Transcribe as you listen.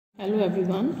Hello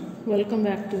everyone, welcome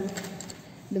back to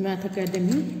the Math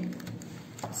Academy.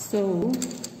 So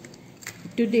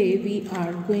today we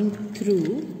are going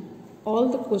through all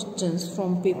the questions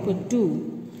from paper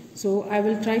 2. So I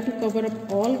will try to cover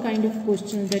up all kind of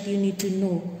questions that you need to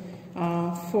know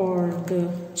for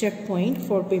the checkpoint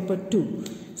for paper 2.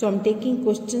 So I'm taking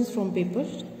questions from paper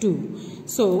 2.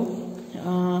 So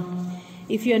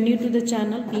if you are new to the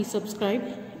channel, please subscribe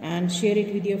and share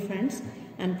it with your friends.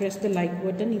 And press the like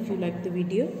button if you like the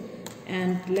video,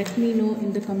 and let me know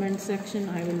in the comment section.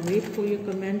 I will wait for your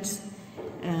comments.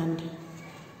 And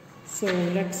so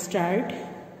let's start.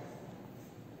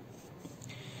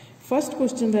 First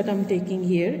question that I'm taking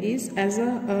here is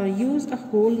use a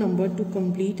whole number to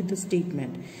complete the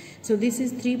statement. So this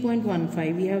is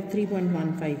 3.15. We have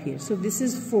 3.15 here. So this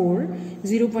is 4,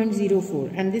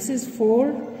 0.04, and this is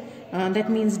 4.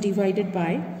 That means divided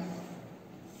by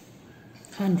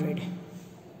 100.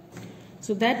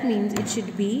 So that means it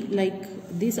should be like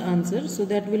this answer. So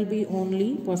that will be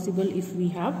only possible if we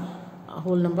have a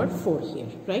whole number 4 here,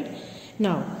 right?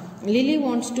 Now, Lily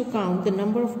wants to count the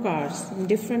number of cars in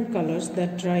different colors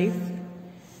that drive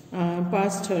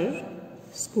past her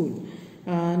school.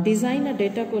 Design a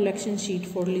data collection sheet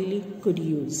for Lily could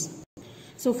use.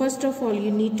 So first of all,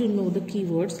 you need to know the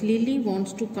keywords. Lily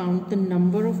wants to count the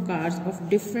number of cars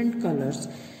of different colors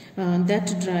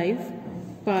that drive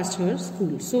past her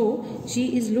school. So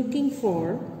she is looking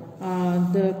for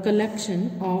the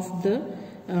collection of the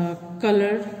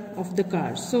color of the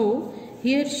car. So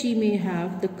here she may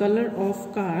have the color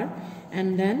of car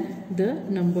and then the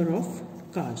number of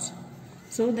cars.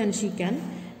 So then she can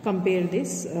compare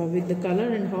this with the color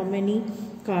and how many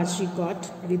cars she got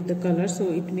with the color.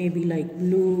 So it may be like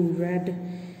blue, red,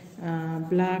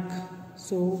 black,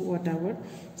 so whatever.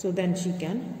 So then she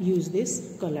can use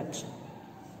this collection.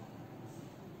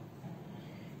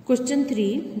 Question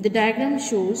 3. The diagram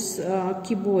shows a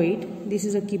cuboid. This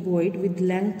is a cuboid with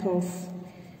length of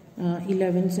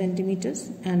 11 centimeters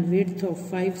and width of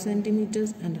 5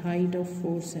 centimeters and height of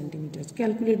 4 centimeters.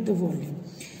 Calculate the volume.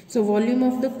 So volume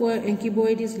of the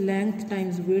cuboid is length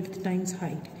times width times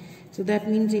height. So that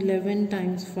means 11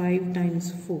 times 5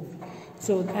 times 4.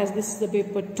 So as this is the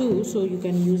paper 2, so you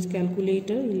can use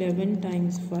calculator. 11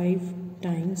 times 5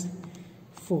 times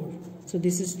 4. So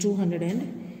this is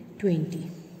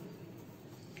 220.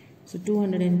 So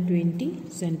 220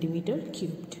 centimeter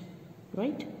cubed,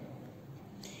 right?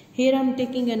 Here I am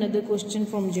taking another question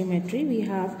from geometry. We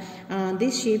have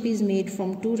this shape is made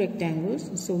from 2 rectangles.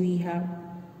 So we have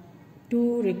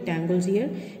 2 rectangles here.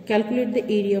 Calculate the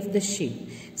area of the shape.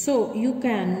 So you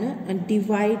can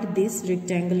divide this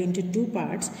rectangle into 2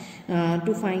 parts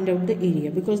to find out the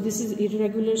area, because this is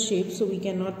irregular shape, so we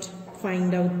cannot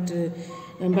find out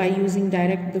by using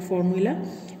direct the formula.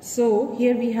 So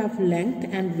here we have length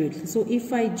and width. So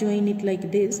if I join it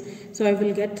like this, so I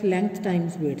will get length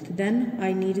times width. Then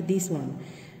I need this one.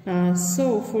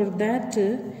 So for that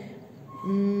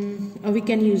we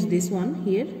can use this one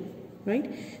here, right?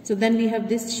 So then we have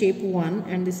this shape 1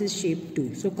 and this is shape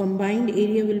 2. So combined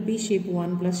area will be shape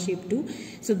 1 plus shape 2.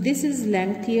 So this is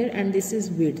length here and this is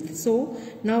width. So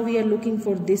now we are looking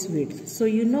for this width. So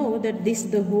you know that this,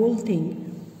 the whole thing,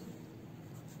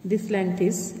 this length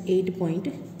is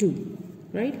 8.2,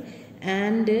 right?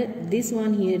 And this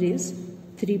one here is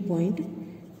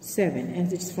 3.7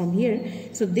 as it's from here.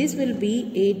 So this will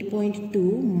be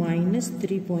 8.2 minus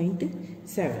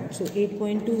 3.7. So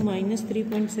 8.2 minus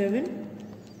 3.7,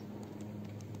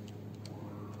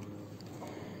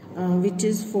 which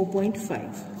is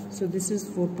 4.5. So this is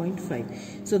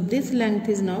 4.5. So this length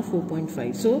is now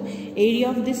 4.5. So area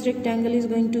of this rectangle is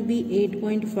going to be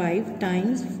 8.5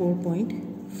 times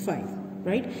 4.5,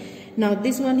 right? Now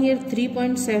this one here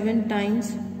 3.7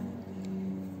 times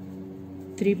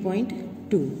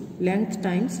 3.2, length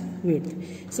times width.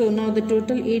 So now the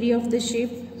total area of the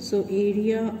shape. So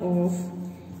area of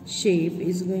shape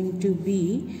is going to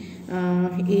be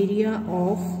area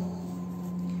of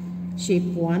shape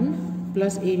 1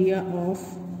 plus area of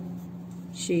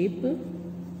shape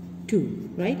 2,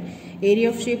 right? Area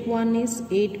of shape 1 is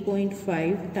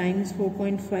 8.5 times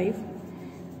 4.5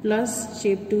 plus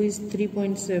shape 2 is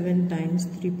 3.7 times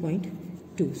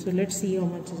 3.2. So let's see how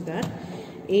much is that.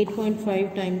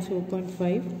 8.5 times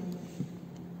 4.5.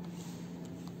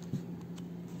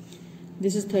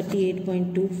 This is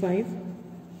 38.25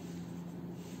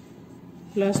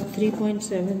 plus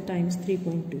 3.7 times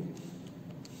 3.2.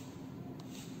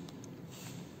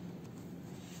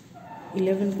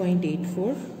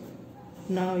 11.84.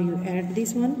 Now you add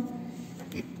this one.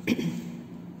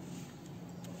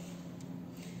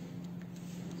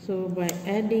 So by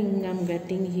adding, I'm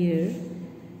getting here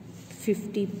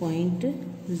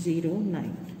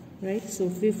 50.09, right? So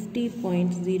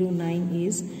 50.09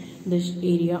 is the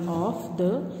area of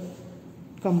the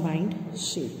combined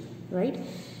shape, right?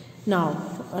 Now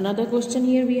another question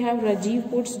here we have, Rajiv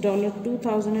puts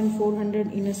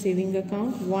 $2,400 in a saving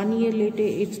account. 1 year later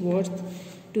it's worth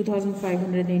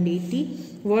 2,580.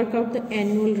 Work out the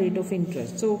annual rate of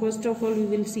interest. So first of all we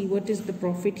will see what is the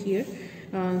profit here.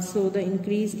 So the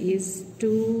increase is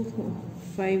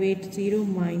 2,580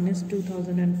 minus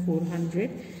 2,400.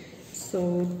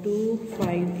 So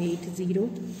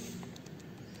 2,580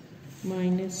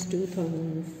 minus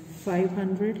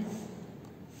 2,500.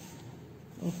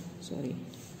 Oh, sorry.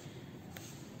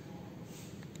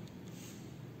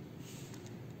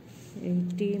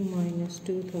 80 minus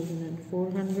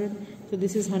 2,400. So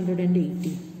this is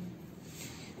 180.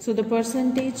 So the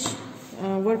percentage,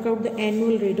 work out the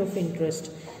annual rate of interest.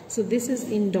 So this is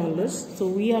in dollars. So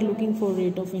we are looking for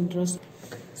rate of interest.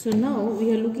 So now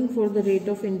we are looking for the rate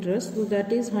of interest. So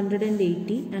that is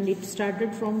 180, and it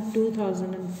started from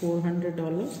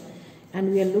 $2,400,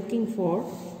 and we are looking for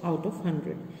out of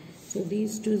 100. So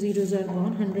these two zeros are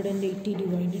gone. 180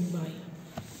 divided by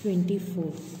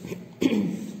 24.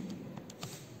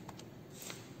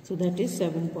 So that is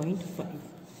 7.5.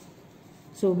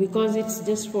 So because it's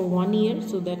just for 1 year,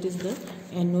 so that is the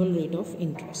annual rate of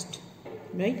interest,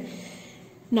 right?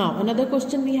 Now another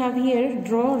question we have here,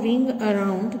 draw a ring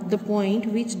around the point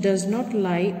which does not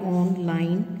lie on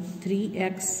line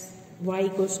 3x, y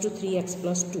equals to 3x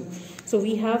plus 2. So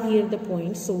we have here the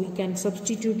points, so we can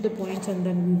substitute the points and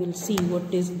then we will see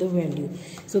what is the value.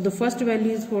 So the first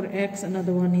value is for x,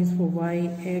 another one is for y,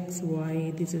 x,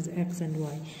 y, this is x and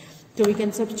y. So we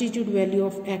can substitute value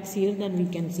of x here, then we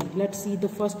can see. Let's see the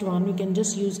first one. We can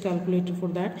just use calculator for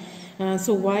that.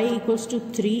 So y equals to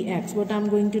 3x. What I'm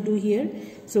going to do here?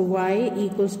 So y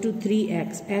equals to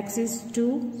 3x. X is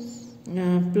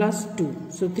 2 plus 2.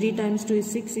 So 3 times 2 is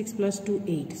 6. 6 plus 2,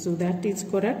 8. So that is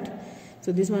correct.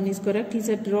 So this one is correct. He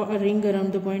said draw a ring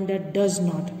around the point that does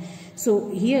not. So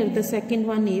here the second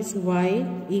one is y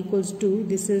equals to,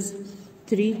 this is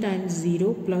 3 times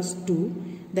 0 plus 2.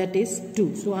 That is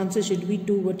 2. So answer should be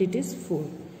 2, but it is 4.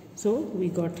 So we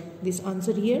got this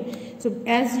answer here. So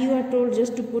as you are told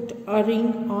just to put a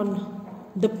ring on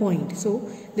the point, so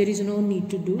there is no need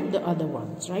to do the other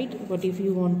ones, right? But if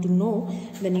you want to know,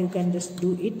 then you can just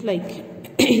do it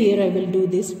like here I will do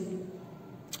this.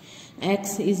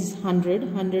 X is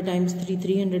 100. 100 times 3,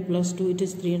 300 plus 2, it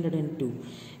is 302.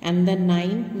 And then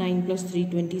 9. 9 plus 3,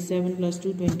 27 plus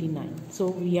 2, 29. So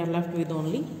we are left with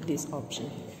only this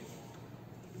option.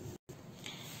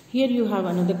 Here you have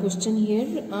another question here.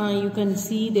 You can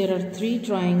see there are 3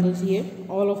 triangles here.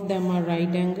 All of them are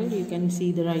right angle. You can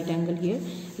see the right angle here.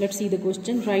 Let's see the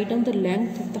question. Write down the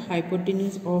length of the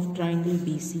hypotenuse of triangle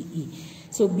BCE.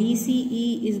 So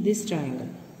BCE is this triangle,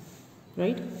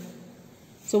 right?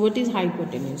 So what is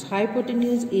hypotenuse?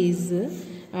 Hypotenuse is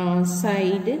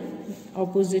side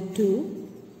opposite to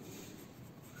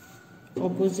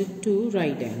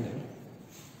right angle.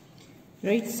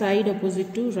 Right, side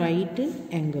opposite to right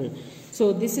angle.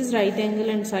 So this is right angle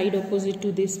and side opposite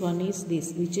to this one is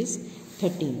this, which is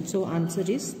 13. So answer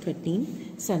is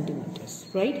 13 centimeters,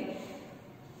 right?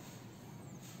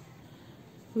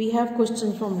 We have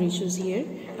questions from ratios here.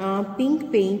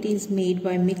 Pink paint is made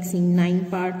by mixing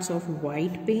 9 parts of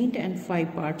white paint and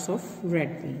 5 parts of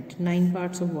red paint. 9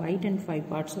 parts of white and 5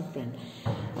 parts of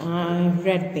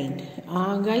red paint.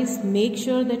 Guys, make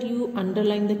sure that you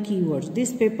underline the keywords.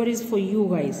 This paper is for you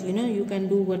guys. You know, you can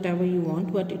do whatever you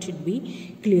want, but it should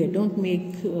be clear. Don't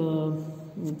make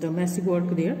the messy work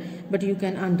there, but you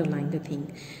can underline the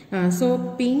thing.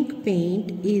 So pink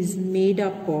paint is made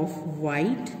up of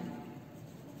white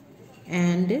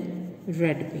and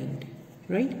red paint,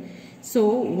 right? So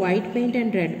white paint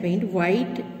and red paint.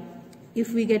 White,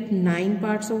 if we get 9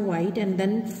 parts of white and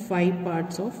then 5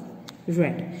 parts of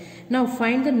red. Now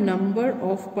find the number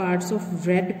of parts of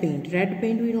red paint. Red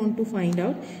paint we want to find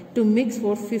out to mix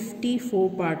for 54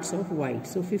 parts of white.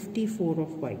 So 54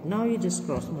 of white. Now you just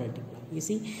cross multiply. You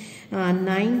see,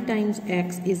 9 times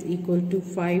x is equal to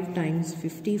 5 times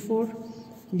 54.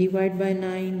 Divide by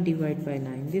 9, divide by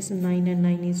 9. This 9 and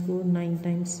 9 is 4. 9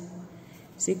 times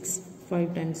 6,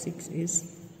 5 times 6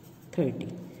 is 30.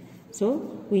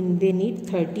 So they need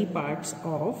 30 parts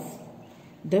of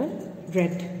the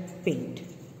red paint,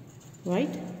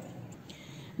 right?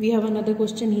 We have another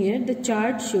question here. The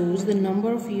chart shows the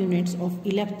number of units of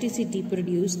electricity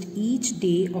produced each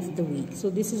day of the week. So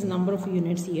this is number of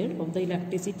units here of the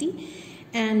electricity.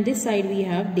 and this side we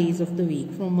have days of the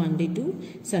week from Monday to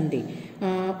Sunday.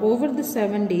 Over the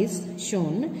 7 days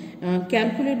shown,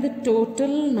 calculate the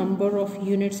total number of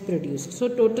units produced. So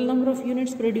total number of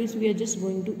units produced, we are just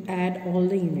going to add all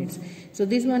the units. So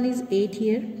this one is 8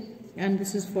 here, and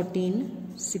this is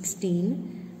 14,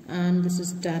 16, and this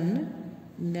is 10.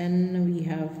 Then we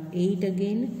have 8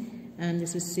 again, and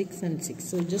this is 6 and 6.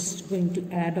 So just going to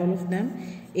add all of them.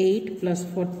 8 plus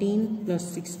 14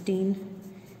 plus 16,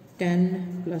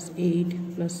 10 plus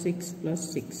 8 plus 6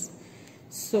 plus 6.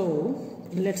 So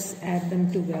let's add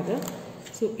them together.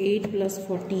 So 8 plus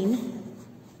 14,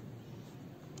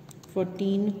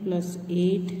 14 plus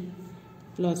 8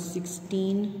 plus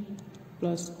 16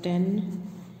 plus 10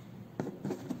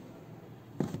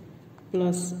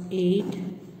 plus 8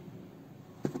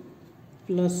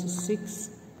 plus 6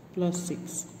 plus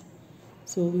 6.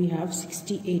 So we have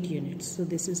 68 units. So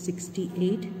this is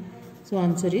 68. So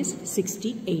answer is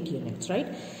 68 units, right?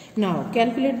 Now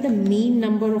calculate the mean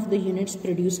number of the units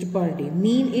produced per day.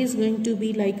 Mean is going to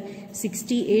be like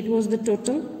 68 was the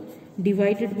total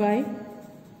divided by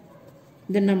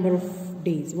the number of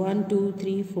days. 1, 2,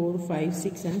 3, 4, 5,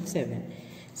 6 and 7.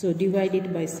 So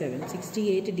divided by 7.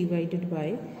 68 divided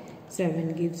by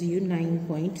 7 gives you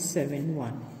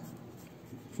 9.71.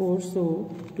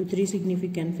 So to 3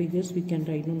 significant figures we can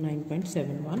write down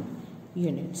 9.71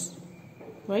 units,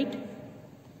 right?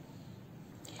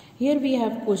 Here we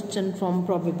have question from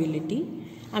probability.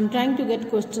 I'm trying to get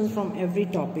questions from every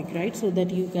topic, right, so that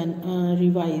you can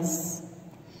revise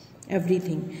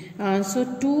everything. So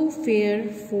 2 fair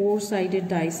 4-sided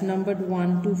dice numbered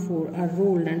 1 to 4 are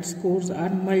rolled and scores are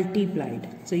multiplied.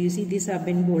 So you see these have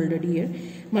been bolded here.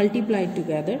 Multiplied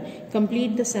together.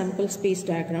 Complete the sample space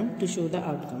diagram to show the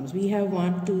outcomes. We have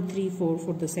 1, 2, 3, 4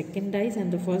 for the second dice,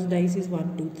 and the first dice is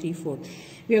 1, 2, 3, 4.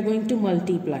 We are going to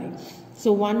multiply.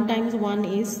 So 1 times 1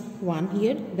 is 1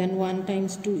 here. Then 1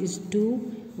 times 2 is 2.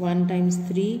 1 times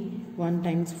 3, 1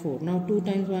 times 4. Now 2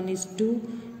 times 1 is 2.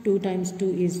 2 times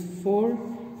 2 is 4.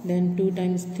 Then 2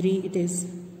 times 3 it is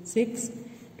 6.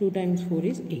 2 times 4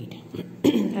 is 8.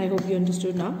 I hope you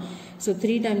understood now. So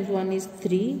 3 times 1 is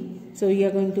 3. So we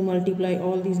are going to multiply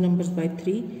all these numbers by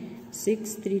 3.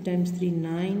 6, 3 times 3,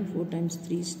 9. 4 times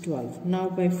 3 is 12. Now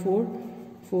by 4,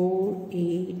 4,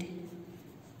 8,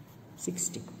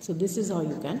 16. So this is how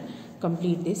you can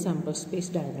complete this sample space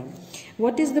diagram.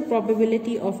 What is the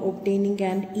probability of obtaining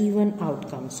an even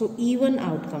outcome? So even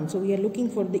outcome. So we are looking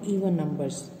for the even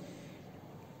numbers.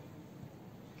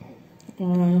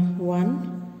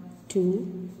 1,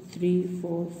 2, 3,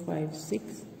 4, 5,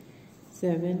 6,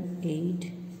 7,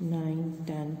 8, 9,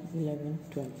 10, 11,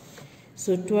 12.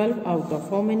 So 12 out of,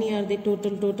 how many are the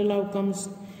total outcomes?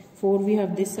 4 we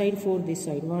have this side, 4 this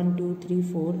side. 1, 2, 3,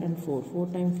 4 and 4. 4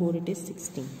 times 4 it is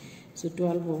 16. So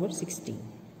 12 over 16.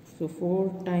 So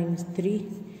 4 times 3.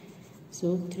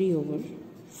 So 3 over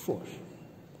 4.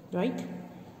 Right?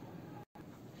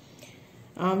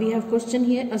 We have question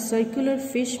here. A circular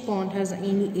fish pond has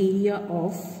any area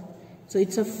of, so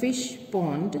it's a fish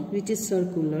pond which is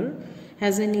circular,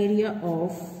 has an area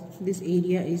of, this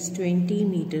area is 20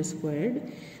 meters squared.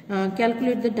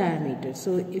 Calculate the diameter.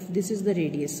 So if this is the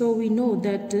radius, so we know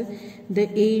that the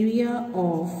area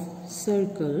of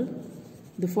circle,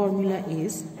 the formula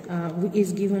is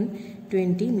given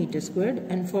 20 meters squared,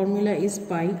 and formula is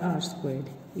pi r squared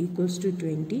equals to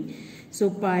 20. So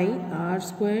pi r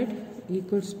squared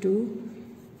equals to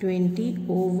 20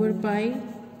 over pi,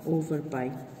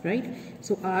 right?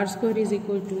 So r square is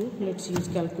equal to, let's use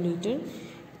calculator,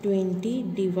 20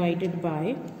 divided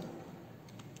by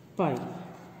pi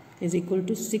is equal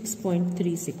to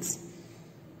 6.36.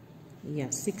 Yeah,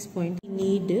 6. We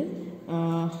need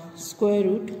square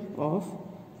root of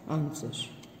answer,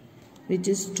 which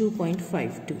is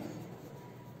 2.52.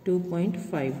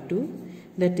 2.52,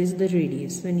 that is the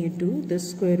radius when you do the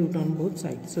square root on both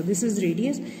sides. So this is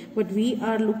radius, but we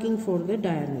are looking for the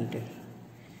diameter.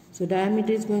 So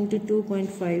diameter is going to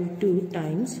 2.52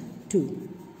 times 2.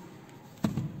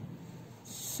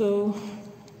 So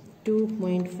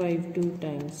 2.52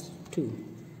 times 2,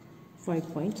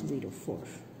 5.04.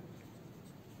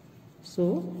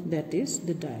 So that is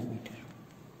the diameter,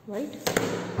 right?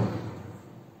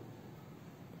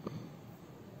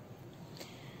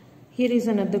 Here is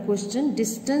another question.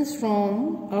 Distance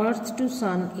from Earth to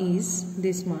Sun is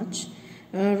this much.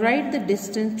 Write the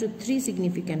distance to 3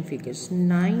 significant figures: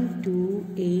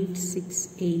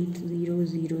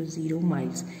 9286800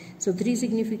 miles. So 3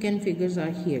 significant figures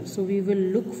are here. So we will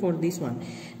look for this one.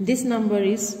 This number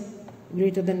is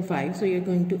greater than 5. So you are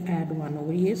going to add 1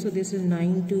 over here. So this is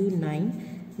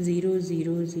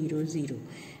 9290000.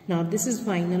 Now this is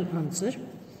final answer.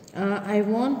 I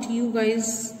want you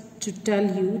guys to tell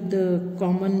you the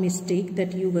common mistake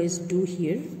that you guys do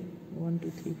here. 1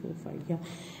 2 3 4 5, yeah.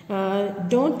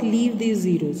 Don't leave these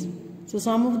zeros. So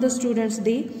some of the students,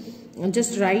 they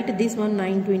just write this one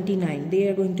 929, they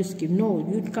are going to skip. No,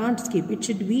 you can't skip. It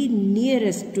should be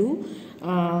nearest to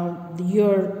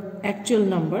your actual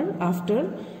number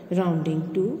after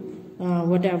rounding to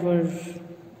whatever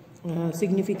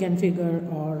significant figure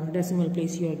or decimal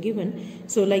place you are given.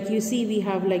 So like you see, we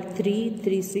have like 3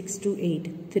 3 6 to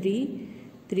 8, 3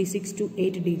 3 6 to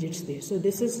 8 digits there. So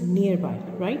this is nearby,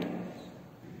 right?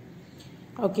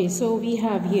 Okay, so we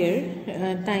have here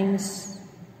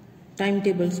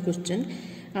timetables question.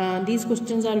 These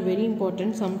questions are very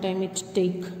important. Sometimes it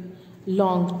take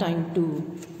long time to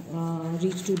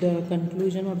reach to the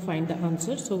conclusion or find the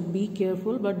answer. So be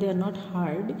careful, but they are not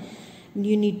hard.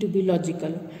 You need to be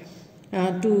logical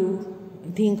to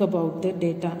think about the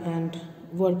data and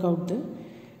work out the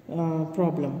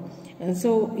problem. And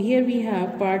so here we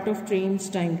have part of train's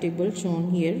timetable shown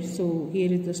here. So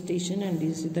here is the station and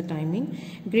this is the timing.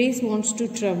 Grace wants to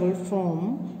travel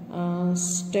from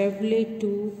Stavely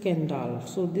to Kendall.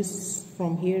 So this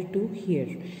from here to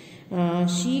here.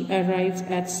 She arrives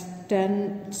at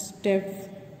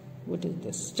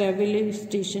Stavely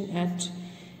station at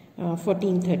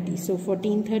 14:30. So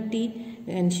 14:30,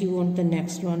 and she wants the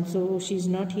next one. So she's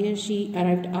not here. She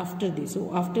arrived after this. So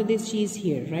after this she is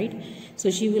here, right? So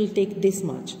she will take this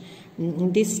much,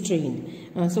 this train.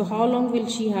 So how long will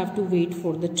she have to wait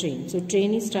for the train? So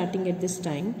train is starting at this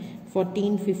time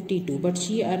 14:52, but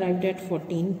she arrived at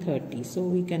 14:30. So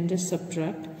we can just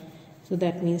subtract. So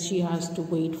that means she has to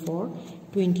wait for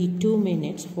 22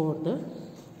 minutes for the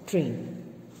train.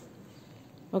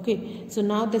 Okay, so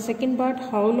now the second part,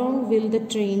 how long will the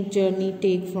train journey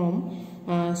take from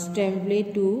Stavely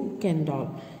to Kendall?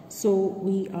 So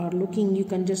we are looking, you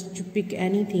can just pick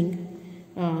anything.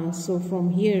 So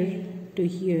from here to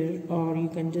here, or you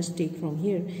can just take from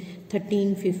here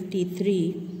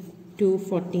 13:53 to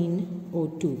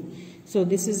 14:02. So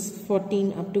this is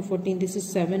 14 up to 14, this is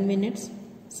 7 minutes.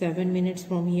 7 minutes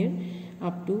from here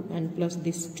up to, and plus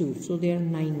this 2, so there are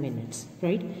 9 minutes,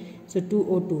 right? So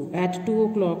 2:02 at 2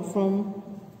 o'clock from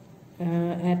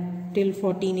at till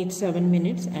 14 it's 7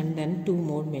 minutes, and then 2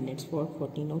 more minutes for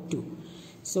 14:02.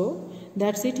 So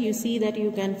that's it. You see that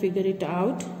you can figure it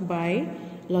out by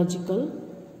logical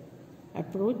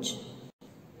approach.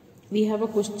 We have a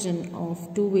question of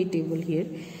two-way table here.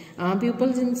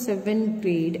 Pupils in 7th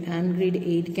grade and grade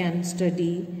 8 can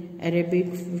study Arabic,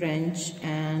 French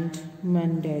and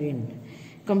Mandarin.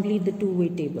 Complete the two-way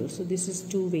table. So this is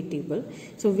two-way table.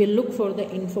 So we'll look for the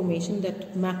information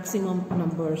that maximum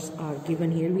numbers are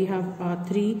given here. We have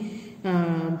 3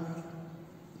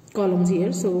 columns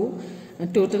here. So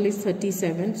total is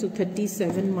 37. So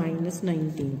 37 minus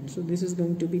 19. So this is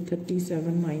going to be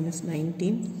 37 minus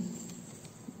 19.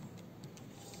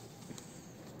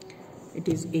 It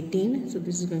is 18. So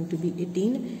this is going to be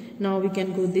 18. Now we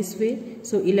can go this way.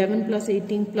 So 11 plus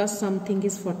 18 plus something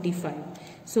is 45.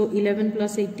 So 11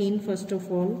 plus 18, first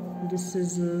of all, this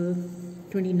is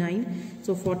 29.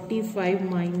 So 45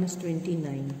 minus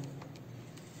 29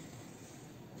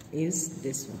 is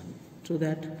this one. So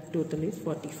that total is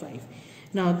 45.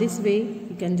 Now this way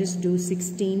you can just do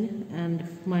 16 and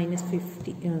minus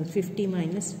 50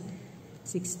 minus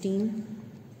 16,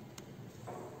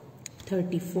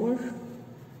 34.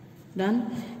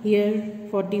 Done. Here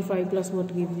 45 plus what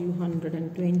gives you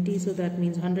 120. So that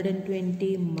means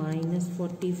 120 minus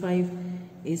 45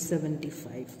 is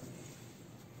 75.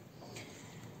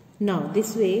 Now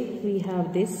this way we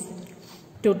have this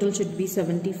total should be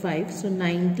 75. So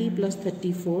 90 plus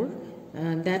 34,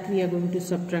 that we are going to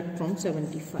subtract from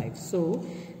 75. So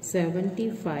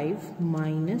 75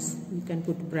 minus, you can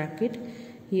put bracket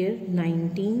here,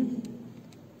 19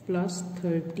 plus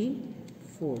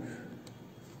 34.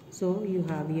 So you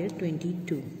have here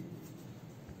 22,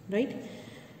 right?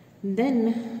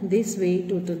 Then this way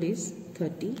total is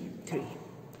 33.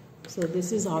 So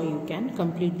this is how you can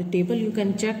complete the table. You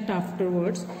can check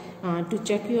afterwards to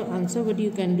check your answer. What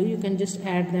you can do, you can just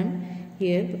add them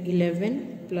here.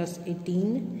 11 plus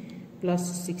 18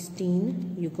 plus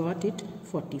 16, you got it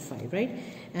 45, right?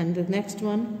 And the next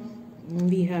one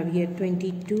we have here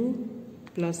 22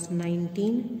 plus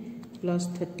 19 plus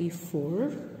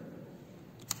 34.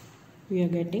 We are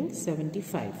getting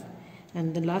 75.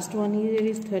 And the last one here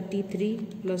is 33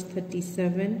 plus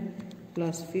 37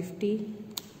 plus 50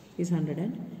 is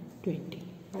 120,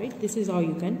 right? This is how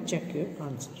you can check your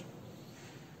answer.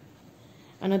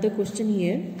 Another question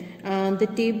here. The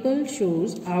table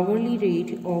shows hourly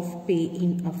rate of pay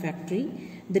in a factory.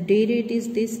 The day rate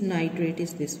is this, night rate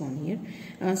is this one here.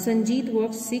 Sanjeet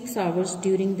works 6 hours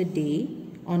during the day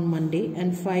on Monday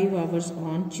and 5 hours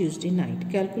on Tuesday night.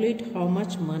 Calculate how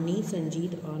much money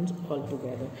Sanjeet earns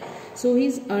altogether. So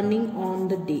he's earning on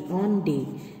the day,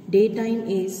 Daytime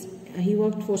is, he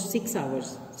worked for 6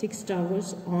 hours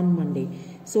on Monday.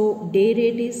 So day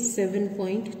rate is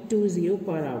 7.20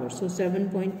 per hour. So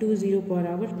 7.20 per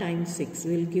hour times 6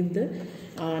 will give the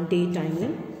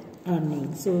daytime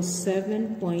earning. So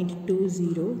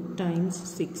 7.20 times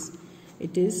 6,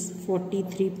 it is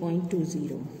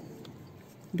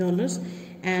 $43.20.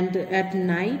 And at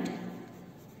night,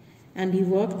 and he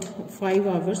worked 5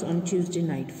 hours on Tuesday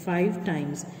night. 5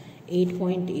 times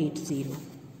 8.80.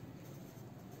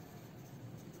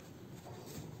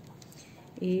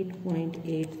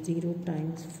 8.80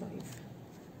 times 5.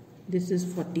 This is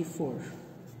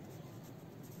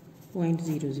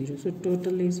 44.00. So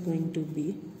total is going to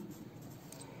be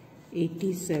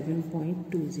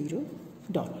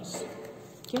 $87.20.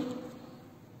 Okay.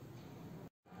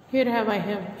 Here I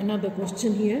have another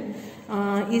question here.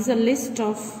 Is a list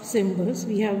of symbols.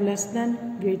 We have less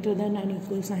than, greater than and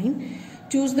equal sign.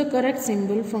 Choose the correct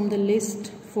symbol from the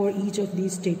list for each of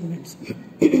these statements.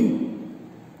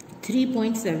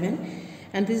 3.7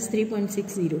 and this is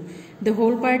 3.60. The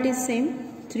whole part is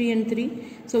same, 3 and 3.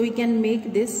 So we can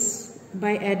make this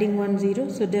by adding 1 0.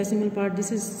 So decimal part,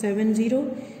 this is 70,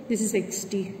 this is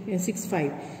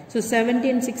 65. So 70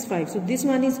 and 65. So this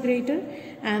one is greater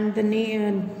and the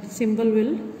symbol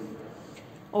will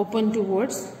open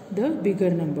towards the bigger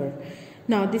number.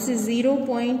 Now this is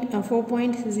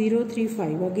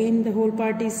 4.035. Again the whole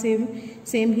part is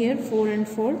same here, 4 and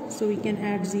 4. So we can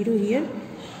add 0 here.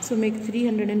 So make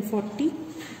 340.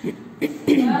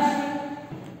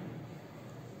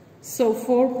 So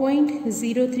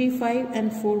 4.035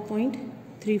 and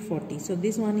 4.340. So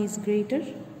this one is greater.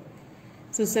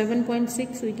 So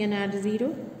 7.6 we can add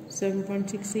 0.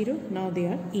 7.60. Now they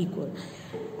are equal.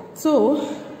 So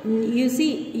you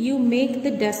see, you make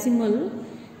the decimal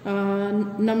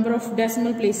number of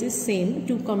decimal places same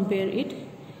to compare it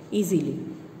easily.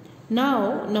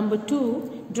 Now number 2.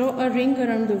 Draw a ring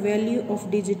around the value of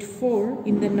digit 4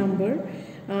 in the number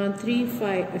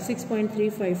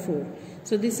 6.354.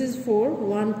 So this is 4,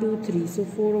 1, 2, 3. So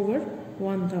 4 over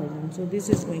 1000. So this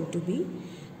is going to be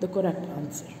the correct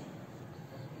answer.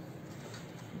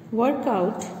 Work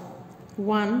out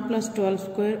 1 plus 12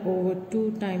 square over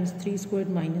 2 times 3 squared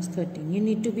minus 13. You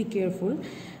need to be careful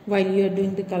while you are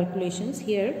doing the calculations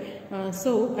here.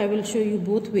 So I will show you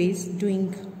both ways,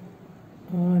 doing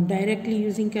directly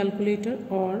using calculator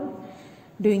or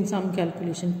doing some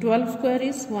calculation. 12 square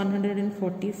is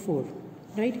 144,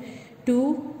 right?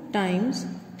 2 times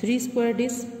 3 squared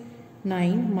is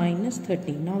 9 minus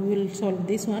 13. Now we will solve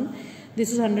this one.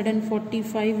 This is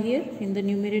 145 here in the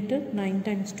numerator. 9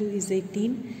 times 2 is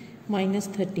 18 minus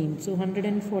 13. So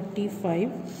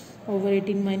 145 over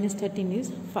 18 minus 13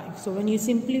 is 5. So when you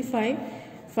simplify,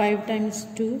 5 times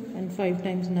 2 and 5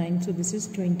 times 9. So this is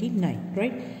 29,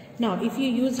 right? Now if you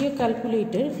use your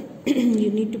calculator,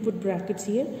 you need to put brackets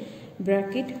here.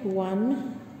 Bracket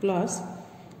 1 plus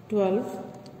 12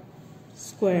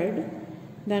 squared,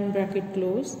 then bracket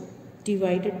close,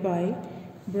 divided by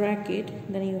bracket,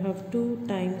 then you have 2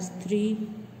 times 3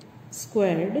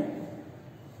 squared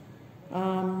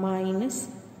minus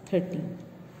 13.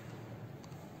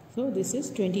 So this is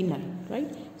 29,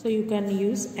 right? So you can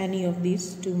use any of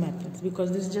these two methods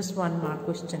because this is just 1 mark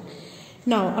question.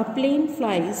 Now a plane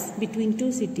flies between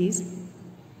two cities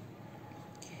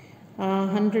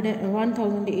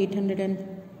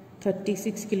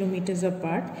 1836 kilometers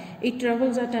apart. It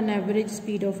travels at an average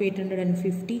speed of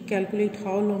 850. Calculate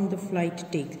how long the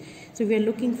flight takes. So we are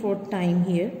looking for time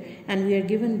here and we are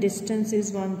given distance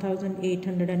is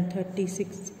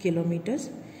 1836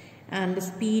 kilometers and the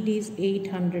speed is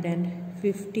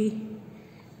 850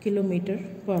 kilometer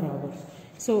per hour.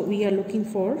 So we are looking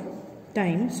for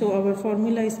time. So our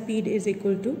formula is speed is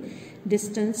equal to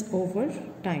distance over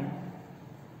time,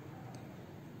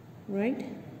 right?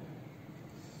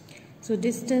 So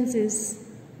distance is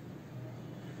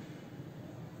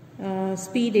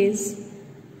speed is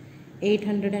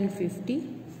 850,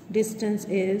 distance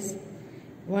is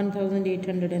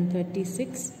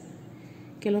 1836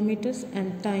 kilometers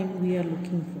and time we are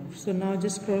looking for. So now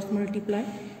just cross multiply.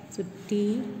 So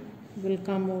t will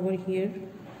come over here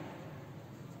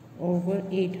over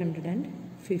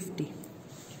 850.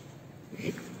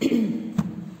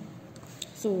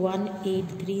 So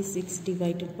 1836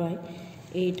 divided by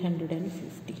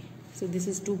 850. So this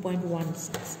is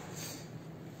 2.16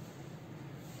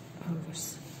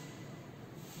 hours.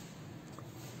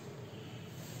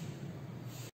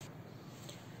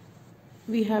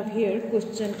 We have here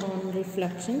question on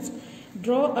reflections.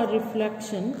 Draw a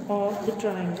reflection of the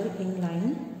triangle in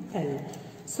line L.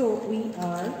 So we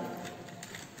are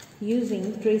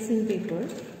using tracing paper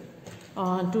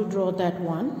to draw that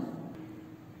one.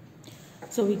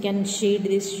 So we can shade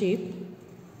this shape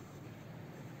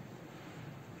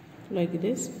like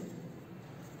this.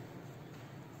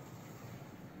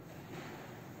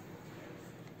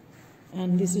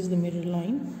 And this is the middle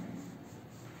line.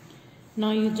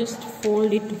 Now you just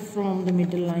fold it from the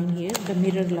middle line here, the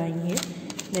mirror line here,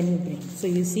 then you bring. So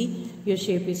you see your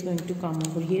shape is going to come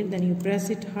over here. Then you press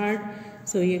it hard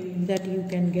so that you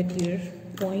can get your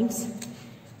points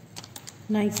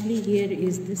nicely. Here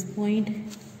is this point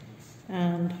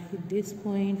and this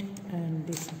point and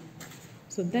this one.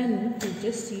 So then you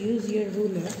just use your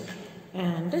ruler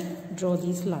and draw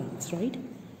these lines, right?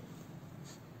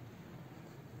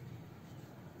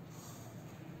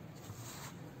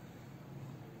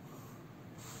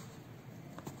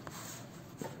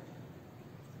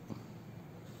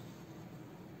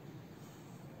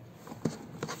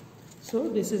 So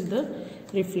this is the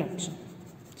reflection.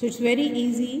 So it's very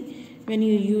easy when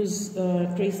you use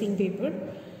tracing paper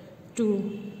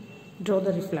to draw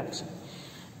the reflection.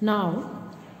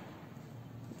 Now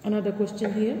another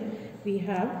question here we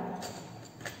have.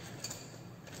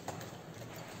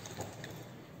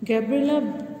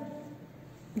 Gabriella's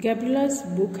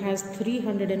book has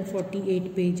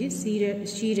 348 pages.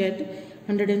 She read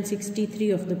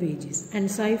 163 of the pages, and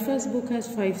Saifa's book has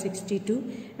 562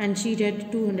 and she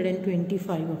read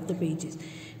 225 of the pages.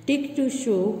 Tick to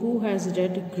show who has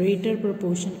read greater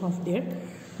proportion of their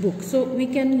book. So we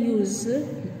can use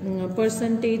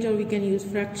percentage or we can use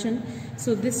fraction.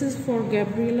 So this is for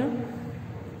Gabriella.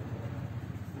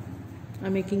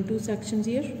 I'm making two sections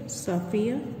here.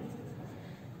 Safia.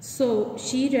 So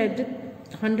she read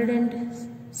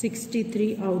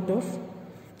 163 out of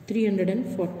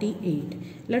 348.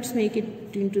 Let's make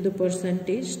it into the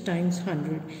percentage times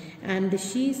 100. And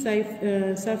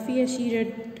Safia, she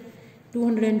read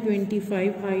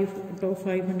 225 out of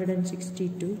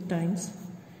 562 times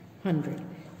 100.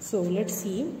 So let's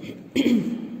see.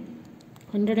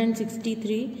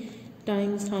 163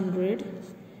 times 100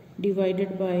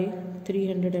 divided by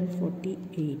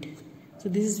 348. So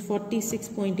this is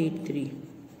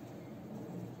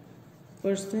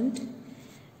 46.83%.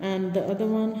 And the other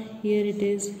one here, it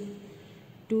is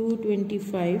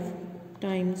 225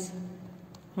 times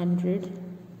 100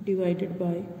 divided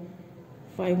by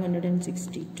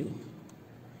 562.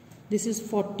 This is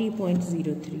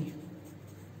 40.03.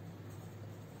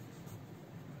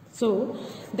 So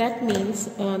that means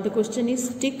the question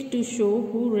is tick to show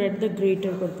who read the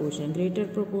greater proportion. Greater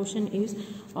proportion is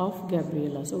of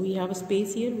Gabriella. So we have a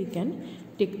space here, we can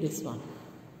tick this one.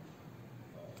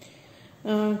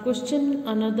 Question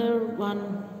another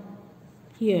one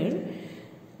here.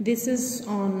 This is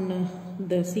on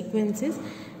the sequences.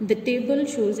 The table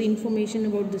shows information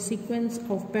about the sequence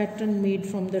of pattern made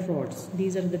from the rods.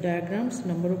 These are the diagrams,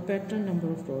 number of pattern, number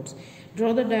of rods.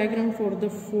 Draw the diagram for the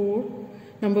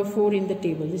number 4 in the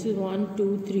table. This is 1,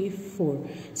 2, 3, 4.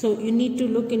 So you need to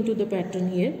look into the pattern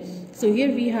here. So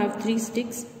here we have 3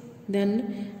 sticks.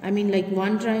 Then like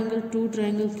 1 triangle, 2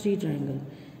 triangle, 3 triangle.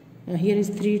 Here is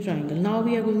 3 triangle. Now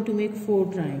we are going to make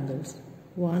 4 triangles.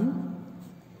 1,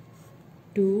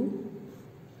 2,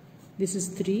 this is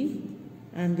 3,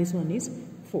 and this one is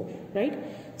 4, right?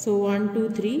 So 1,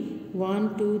 2, 3,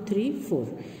 1, 2, 3, 4.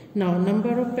 Now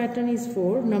number of pattern is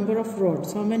 4. Number of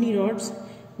rods. How many rods?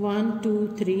 1,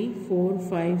 2, 3, 4,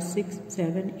 5, 6,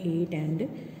 7, 8 and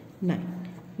 9.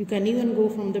 You can even go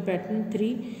from the pattern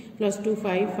 3 plus 2,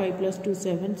 5, 5 plus 2,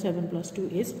 7, 7 plus 2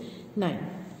 is 9,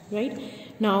 right?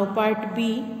 Now part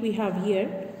B we have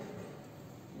here.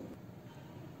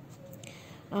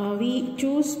 We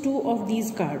choose 2 of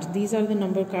these cards. These are the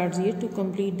number cards here to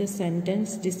complete the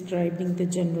sentence describing the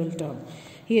general term.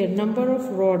 Here number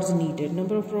of rods needed.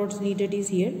 Number of rods needed is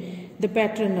here. The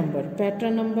pattern number.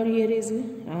 Pattern number here is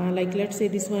let's say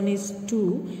this one is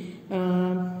 2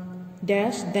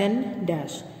 dash then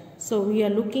dash. So we are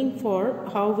looking for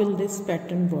how will this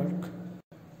pattern work.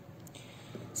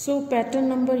 So pattern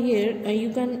number here,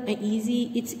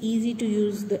 it's easy to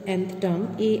use the nth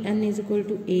term. An is equal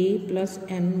to a plus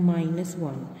n minus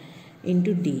 1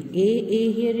 into d.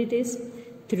 A here it is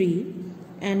 3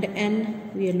 and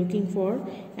n we are looking for,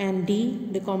 and d,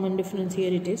 the common difference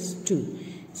here, it is 2.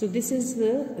 So this is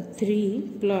the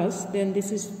 3 plus, then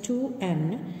this is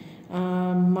 2n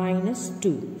minus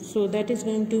 2. So that is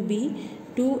going to be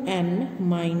 2n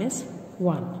minus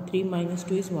 1. 3 minus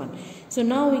 2 is 1. So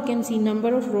now we can see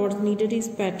number of rods needed is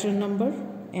pattern number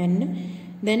n,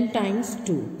 then times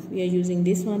 2. We are using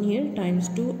this one here, times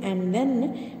 2, and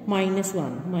then minus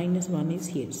 1. Minus 1 is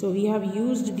here. So we have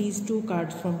used these two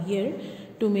cards from here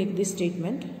to make this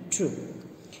statement true.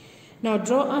 Now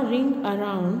draw a ring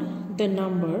around the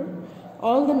number,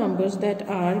 all the numbers that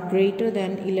are greater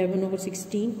than 11 over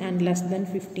 16 and less than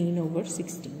 15 over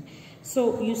 16.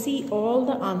 So you see all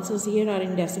the answers here are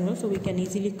in decimal, so we can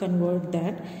easily convert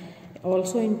that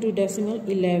also into decimal.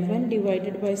 11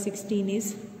 divided by 16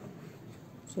 is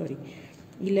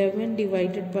 11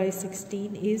 divided by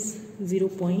 16 is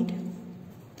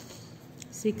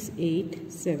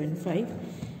 0.6875,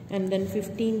 and then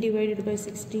 15 divided by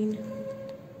 16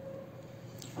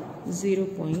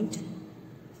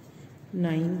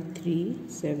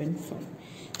 0.9375.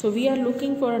 So we are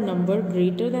looking for a number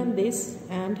greater than this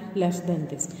and less than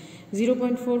this.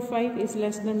 0.45 is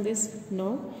less than this,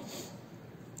 no.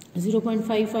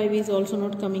 0.55 is also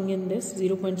not coming in this.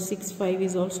 0.65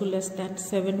 is also less than.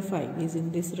 75 is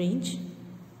in this range.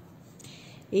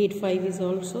 85 is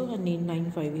also, and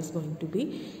 895 is going to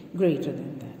be greater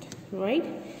than that, right?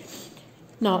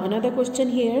 Now another question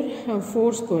here,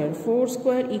 4 square. 4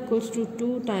 square equals to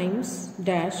 2 times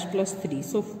dash plus 3.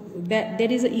 So that there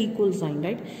is an equal sign,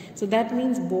 right? So that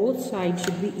means both sides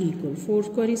should be equal. 4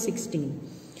 square is 16,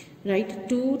 right?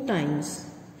 2 times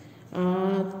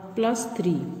plus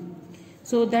 3.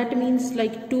 So that means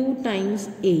like 2 times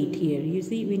 8 here. You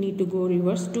see, we need to go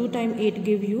reverse. 2 times 8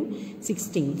 give you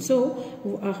 16. So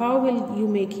how will you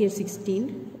make here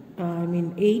 16?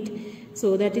 8.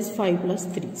 So that is 5 plus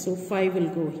 3. So 5 will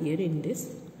go here in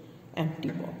this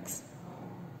empty box.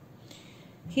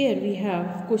 Here we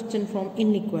have question from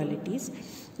inequalities.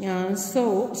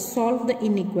 So solve the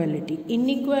inequality.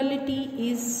 Inequality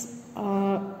is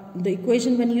the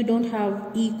equation when you don't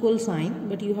have equal sign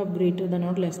but you have greater than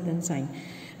or less than sign.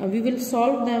 We will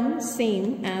solve them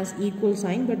same as equal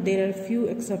sign, but there are few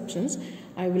exceptions.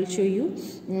 I will show you.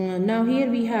 Now here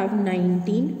we have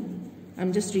 19.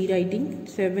 I'm just rewriting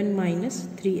 7 minus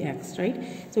 3x, right?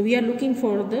 So we are looking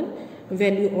for the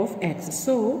value of x.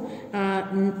 So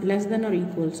less than or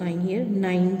equal sign here,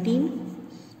 19.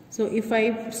 So if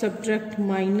I subtract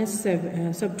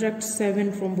subtract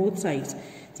 7 from both sides,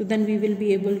 so then we will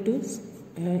be able to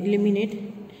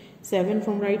eliminate 7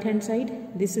 from right hand side.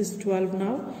 This is 12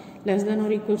 now, less than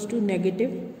or equals to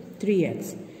negative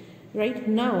 3x. Right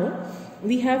now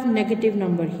we have negative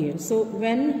number here. So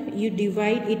when you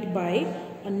divide it by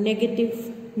a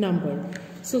negative number,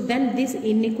 so then this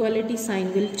inequality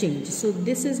sign will change. So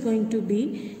this is going to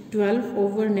be 12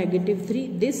 over negative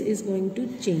 3. This is going to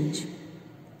change.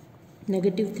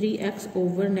 Negative 3x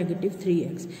over negative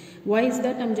 3x. Why is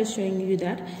that? I'm just showing you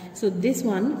that. So this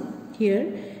one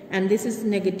here, and this is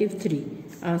negative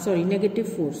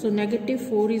negative 4. So negative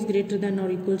 4 is greater than or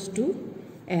equals to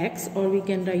x, or we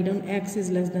can write down x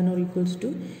is less than or equals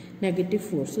to negative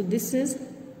 4. So this is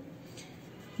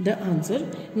the answer.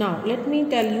 Now let me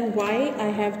tell you why I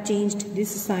have changed this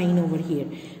sign over here.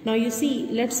 Now you see,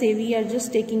 let's say we are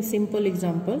just taking simple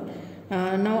example.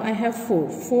 Now I have 4.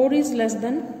 4 is less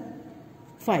than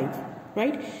 5,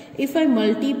 right? If I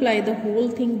multiply the whole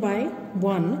thing by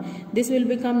 1, this will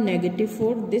become negative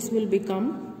 4, this will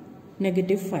become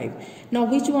negative 5. Now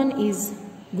which one is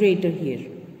greater here?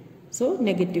 So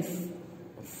negative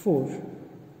 4.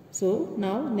 So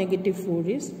now negative 4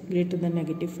 is greater than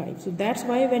negative 5. So that's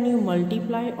why when you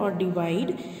multiply or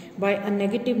divide by a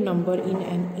negative number in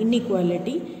an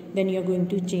inequality, then you are going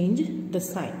to change the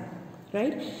sign.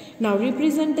 Right? Now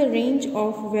represent the range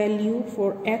of value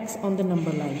for x on the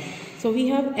number line. So we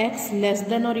have x less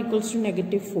than or equals to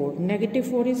negative 4. Negative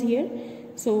 4 is here.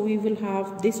 So we will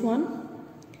have this one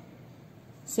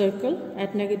circle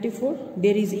at negative 4.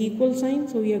 There is equal sign.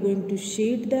 So we are going to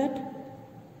shade that.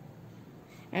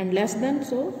 And less than,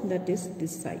 so that is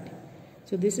this side.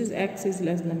 So this is x is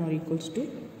less than or equals to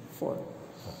 4.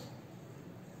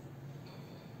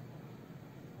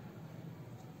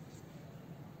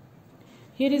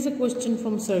 Here is a question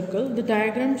from circle. The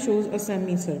diagram shows a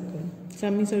semicircle.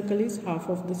 Semicircle is half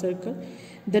of the circle.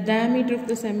 The diameter of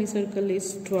the semicircle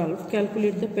is 12.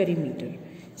 Calculate the perimeter.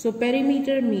 So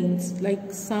perimeter means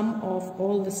like sum of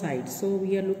all the sides. So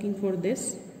we are looking for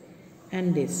this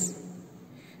and this.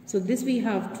 So this we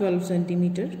have 12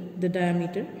 centimeter, the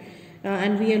diameter,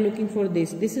 and we are looking for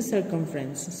this. This is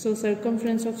circumference. So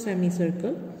circumference of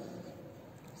semicircle.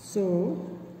 So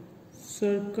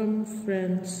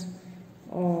circumference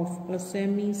of a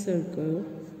semicircle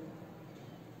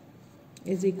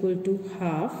is equal to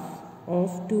half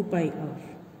of 2 pi r.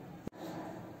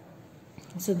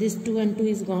 So this 2 and 2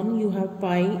 is gone, you have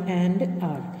pi and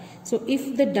r. So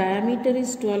if the diameter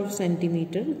is 12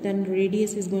 centimeter, then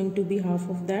radius is going to be half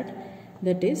of that,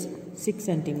 that is 6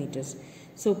 centimeters.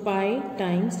 So pi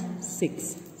times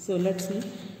 6. So let's see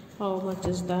how much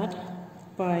is that.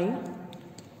 Pi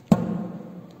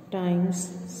times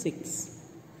 6,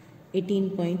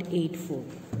 18.84.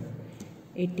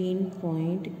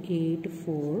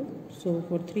 18.84. So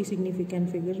for three significant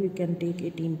figures we can take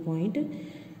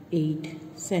 18.8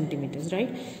 centimeters,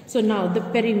 right? So now the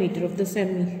perimeter of the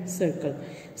semicircle.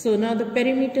 So now the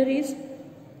perimeter is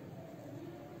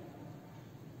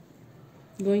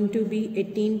going to be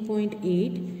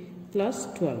 18.8 plus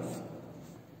 12.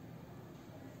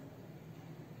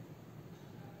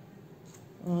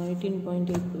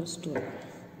 18.8 plus 12.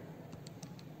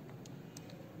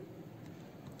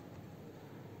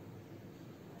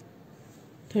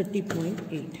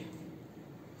 30.8.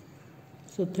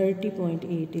 So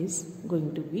 30.8 is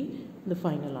going to be the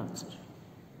final answer.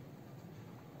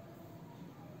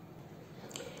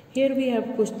 Here we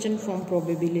have question from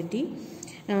probability.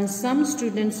 Some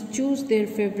students choose their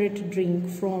favorite drink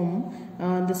from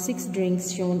the 6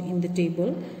 drinks shown in the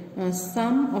table.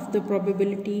 Sum of the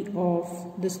probability of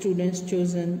the students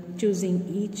choosing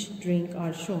each drink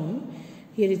are shown.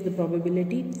 Here is the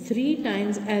probability. 3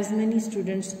 times as many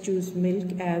students choose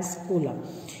milk as cola.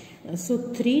 So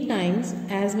 3 times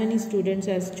as many students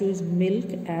as choose milk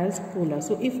as cola.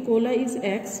 So if cola is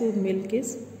x, so milk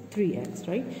is 3x,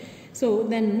 right? So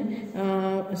then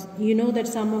you know that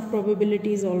sum of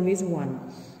probability is always 1.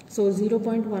 So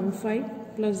 0.15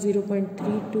 plus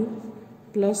 0.32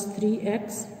 plus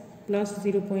 3x plus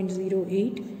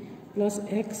 0.08 plus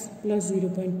x plus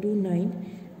 0.29.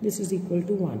 This is equal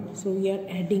to 1. So we are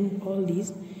adding all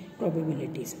these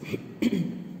probabilities.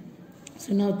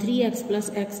 So now 3x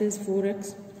plus x is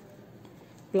 4x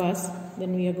plus,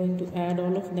 then we are going to add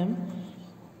all of them.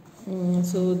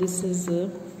 So this is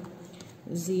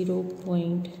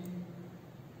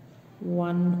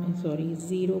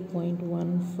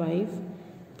 0.15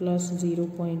 plus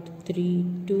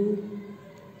 0.32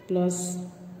 plus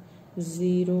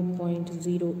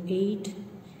 0.08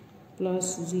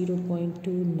 plus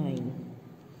 0.29.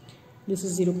 This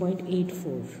is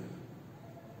 0.84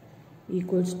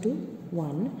 equals to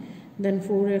 1. Then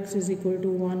 4x is equal to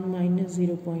 1 minus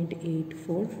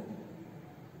 0.84.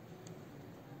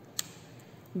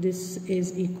 This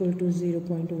is equal to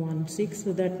 0.16.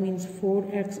 So that means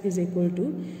 4x is equal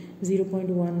to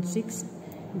 0.16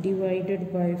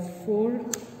 divided by 4.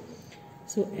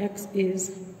 So x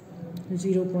is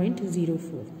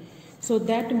 0.04. So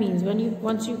that means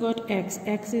once you got x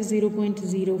is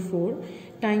 0.04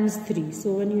 times 3.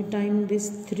 So when you time this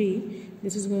 3,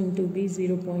 this is going to be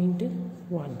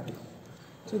 0.12.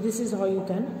 So this is how you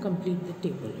can complete the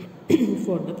table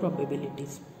for the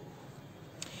probabilities.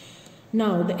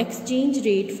 Now the exchange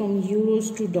rate from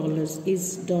euros to dollars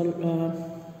is 1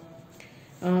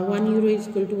 euro is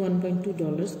equal to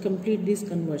 $1.2. Complete these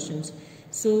conversions.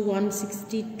 So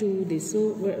 162 this.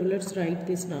 So let's write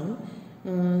this down.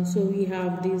 So we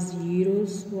have these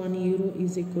euros. 1 euro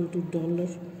is equal to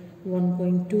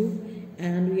 $1.2,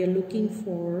 and we are looking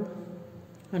for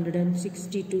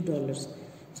 $162.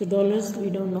 So dollars we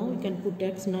don't know. We can put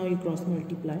x. Now you cross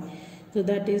multiply. So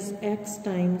that is x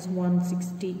times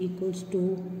 160 equals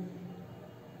to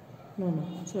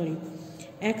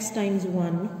x times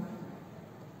 1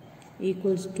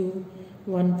 equals to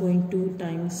 1.2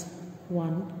 times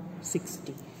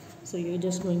 160. So you're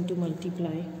just going to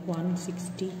multiply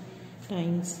 160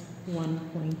 times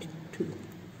 1.2,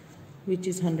 which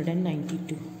is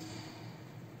 192.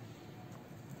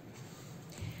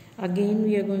 Again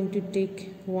we are going to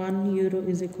take 1 euro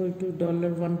is equal to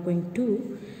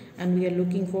 $1.2, and we are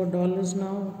looking for dollars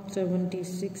now.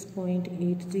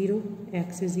 76.80.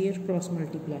 X is here, cross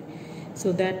multiply.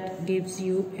 So that gives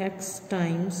you x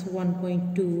times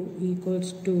 1.2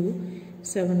 equals to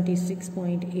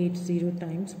 76.80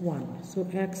 times 1. So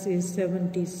x is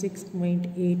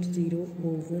 76.80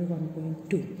 over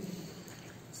 1.2.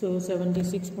 So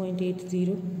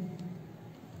 76.80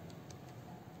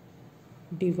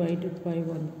 divided by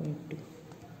 1.2,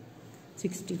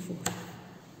 64.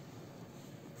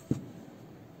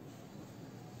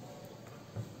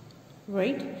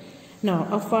 Right? Now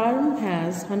a farm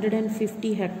has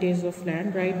 150 hectares of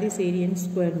land. Write this area in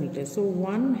square meters. So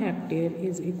 1 hectare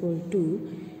is equal to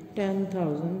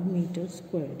 10,000 meters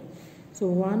squared. So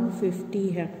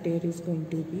 150 hectare is going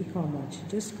to be how much?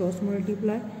 Just cross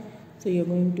multiply. So you're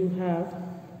going to have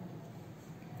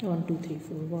 1, 2, 3,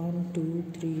 4. 1, 2,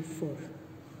 3, 4.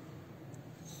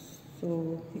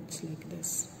 So it's like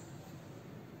this.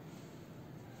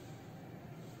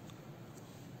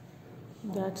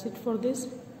 That's it for this.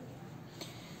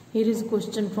 Here is a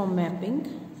question from mapping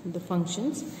the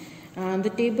functions.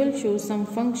 The table shows some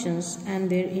functions and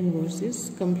their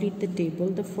inverses. Complete the table.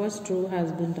 The first row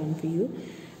has been done for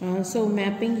you. So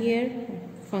mapping here,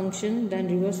 function, then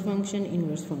reverse function,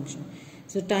 inverse function.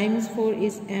 So times 4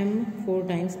 is m, 4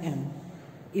 times m.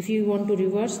 If you want to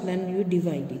reverse, then you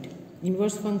divide it.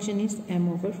 Inverse function is m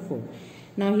over 4.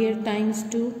 Now here times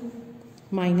 2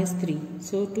 minus 3.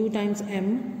 So 2 times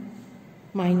m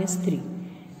minus 3.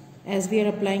 As we are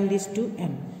applying this to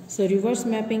m. So reverse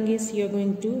mapping is you are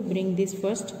going to bring this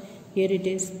first. Here it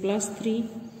is plus 3,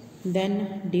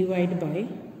 then divide by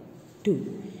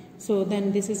 2. So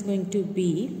then this is going to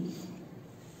be,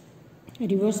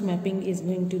 reverse mapping is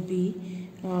going to be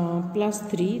plus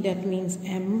 3, that means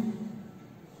m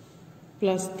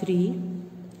plus 3,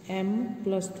 m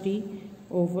plus 3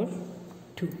 over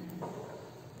 2.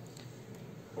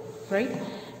 Right?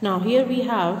 Now here we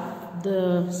have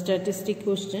the statistic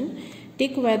question.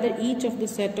 Tick whether each of the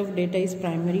set of data is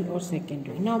primary or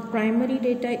secondary. Now primary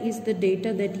data is the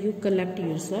data that you collect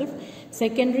yourself.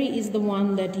 Secondary is the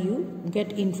one that you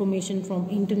get information from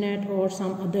internet or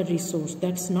some other resource.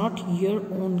 That's not your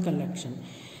own collection.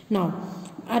 Now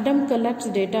Adam collects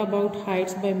data about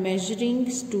heights by measuring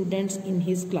students in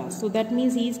his class. So that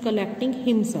means he is collecting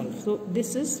himself. So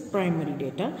this is primary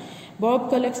data. Bob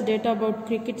collects data about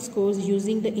cricket scores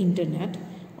using the internet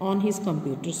on his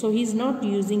computer. So he is not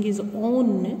using his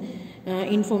own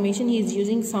information, he is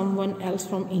using someone else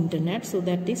from internet. So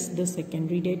that is the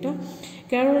secondary data.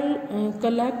 Carol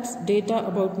collects data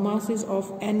about masses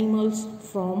of animals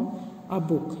from a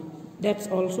book. That's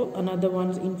also another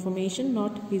one's information,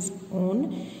 not his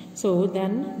own. So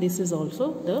then this is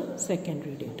also the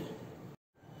secondary data.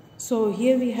 So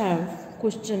here we have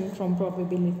question from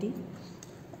probability.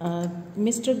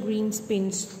 Mr. Green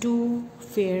spins 2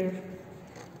 fair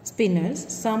spinners.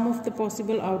 Some of the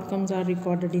possible outcomes are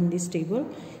recorded in this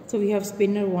table. So we have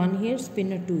spinner 1 here,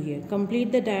 spinner 2 here.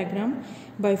 Complete the diagram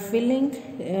by filling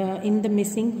in the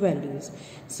missing values.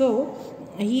 So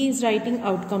he is writing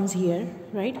outcomes here,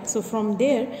 right? So from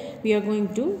there we are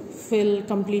going to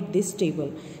complete this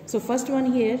table. So first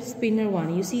one here, spinner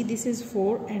 1. You see this is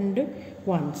 4 and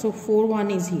 1. So 4,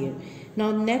 1 is here.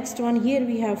 Now next one here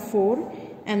we have 4.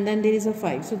 And then there is a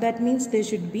 5. So that means there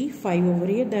should be 5 over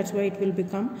here. That's why it will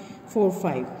become 4,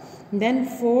 5. Then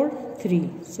 4, 3.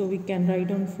 So we can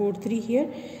write on 4, 3 here.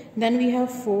 Then we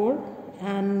have 4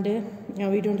 and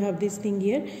we don't have this thing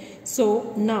here.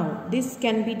 So now this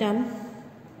can be done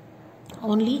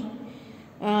only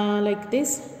like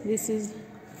this. This is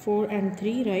 4 and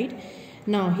 3, right?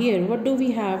 Now here what do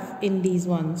we have in these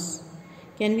ones?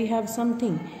 Can we have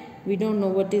something? We don't know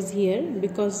what is here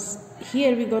because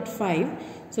here we got 5.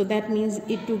 So that means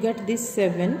it to get this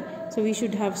 7. So we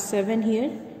should have 7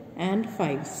 here and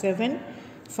 5. 7,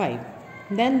 5.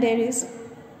 Then there is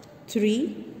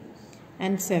 3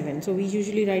 and 7. So we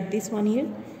usually write this one here,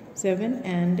 7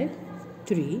 and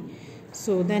 3.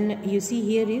 So then you see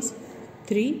here is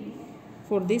 3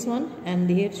 for this one and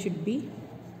here should be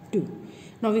 2.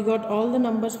 Now we got all the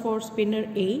numbers for spinner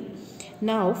A.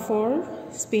 Now for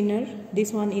spinner,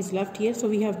 this one is left here. So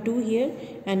we have 2 here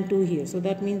and 2 here. So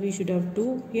that means we should have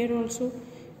 2 here also,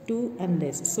 2 and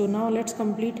this. So now let's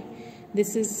complete.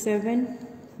 This is 7,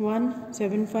 1,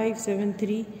 7, 5, 7,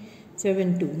 3,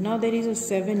 7, 2. Now there is a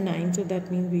 7, 9. So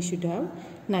that means we should have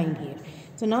 9 here.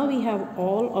 So now we have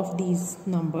all of these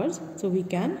numbers. So we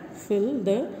can fill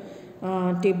the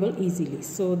table easily.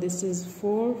 So this is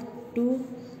 4, 2,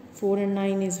 4 and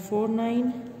 9 is 4,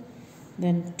 9.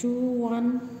 Then 2,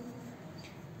 1,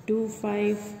 2,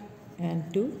 5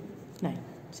 and 2, 9.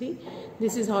 See,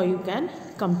 this is how you can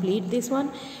complete this one.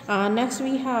 Next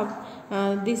we have,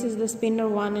 this is the spinner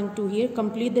 1 and 2 here.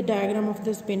 Complete the diagram of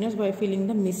the spinners by filling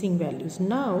the missing values.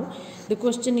 Now the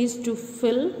question is to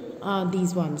fill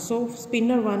these ones. So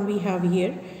spinner 1 we have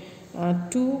here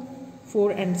 2,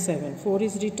 4 and 7. 4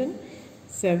 is written,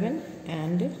 7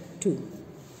 and 2.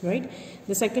 Right?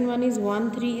 The second one is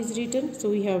 1, 3 is written.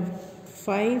 So we have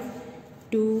 5,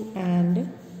 2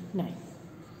 and 9.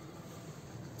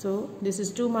 So this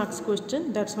is 2 marks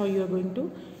question. That's how you are going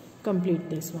to complete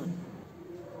this one.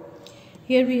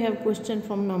 Here we have question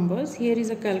from numbers. Here is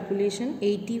a calculation.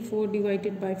 84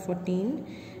 divided by 14.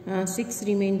 6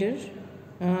 remainder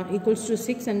equals to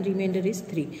 6 and remainder is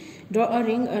 3. Draw a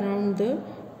ring around the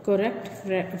correct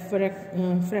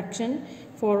fraction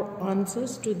for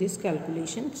answers to this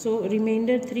calculation. So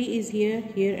remainder 3 is here,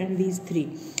 here and these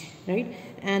 3. Right,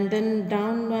 and then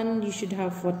down one you should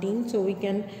have 14. So we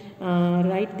can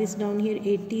write this down here,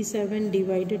 87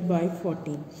 divided by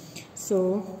 14.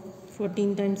 So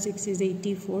 14 times 6 is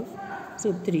 84.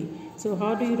 So 3. So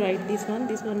how do you write this one?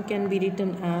 This one can be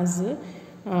written as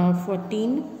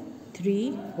 14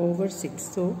 3 over 6.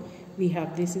 So we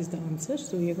have, this is the answer.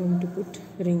 So we are going to put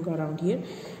ring around here.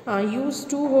 Use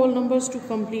two whole numbers to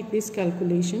complete this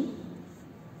calculation.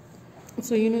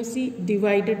 So see,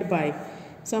 divided by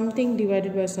something,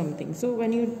 divided by something. So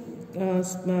when you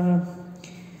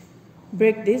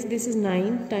break this is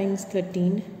 9 times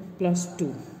 13 plus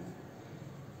 2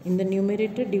 in the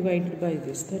numerator, divided by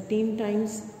this. 13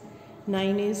 times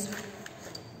 9 is,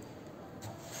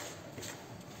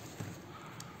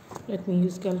 let me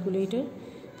use calculator,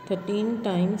 13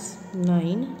 times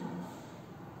 9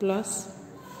 plus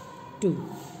 2.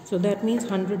 So that means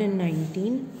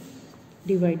 119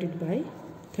 divided by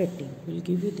 13 will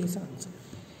give you this answer.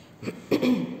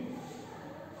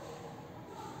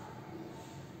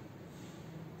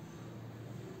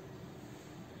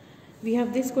 We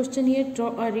have this question here,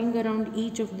 draw a ring around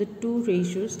each of the two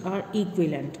ratios are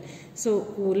equivalent.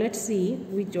 So let's see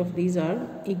which of these are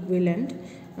equivalent.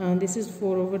 This is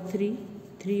 4 over 3,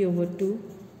 3 over 2,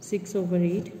 6 over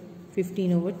 8,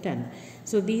 15 over 10.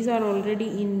 So these are already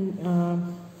in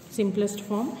simplest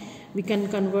form. We can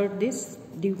convert this.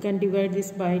 You can divide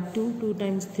this by 2, 2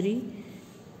 times 3,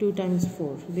 2 times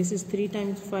 4. This is 3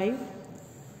 times 5.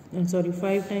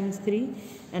 5 times 3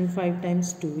 and 5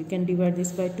 times 2. We can divide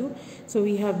this by 2. So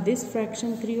we have this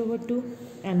fraction 3 over 2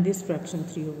 and this fraction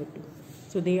 3 over 2.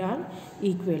 So they are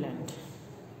equivalent.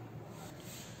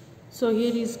 So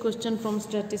here is question from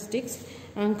statistics.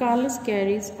 Carlos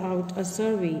carries out a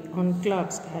survey on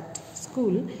clubs at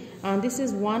school. This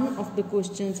is one of the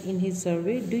questions in his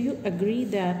survey. Do you agree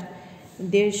that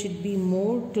there should be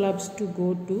more clubs to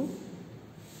go to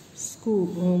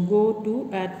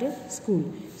at school?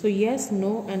 So yes,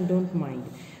 no, and don't mind.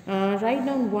 Write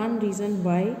down one reason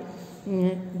why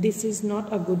this is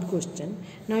not a good question.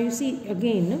 Now you see,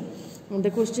 again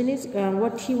the question is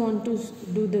what he want to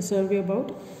do the survey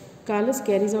about. Carlos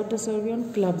carries out a survey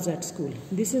on clubs at school.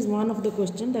 This is one of the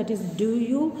question, that is, do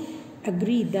you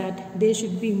agree that there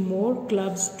should be more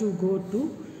clubs to go to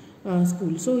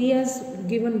school? So he has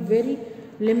given very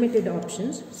limited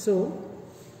options. So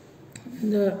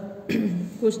the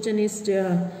question is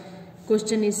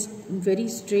very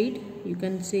straight. You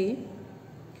can say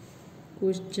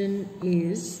question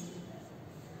is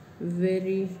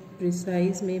very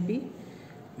precise maybe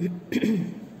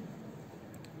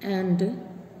and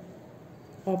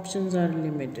options are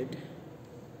limited,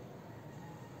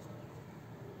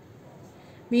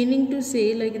 meaning to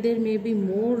say, like, there may be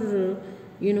more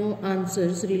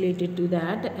answers related to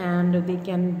that, and they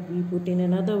can be put in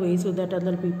another way so that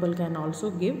other people can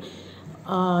also give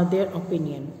their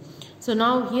opinion. So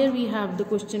now here we have the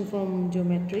question from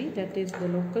geometry, that is the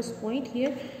locus point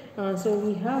here. So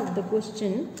we have the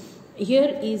question.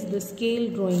 Here is the scale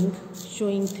drawing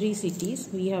showing 3 cities.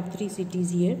 We have 3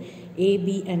 cities here, A,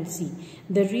 B and C.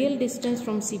 The real distance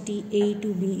from city A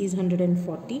to B is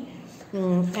 140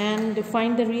 and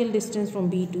find the real distance from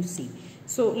B to C.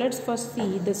 So let's first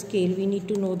see the scale. We need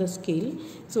to know the scale.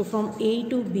 So from A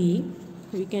to B,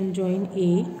 we can join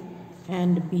A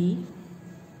and B.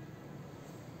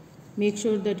 Make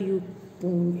sure that you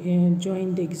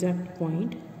join the exact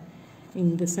point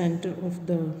in the center of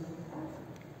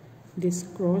this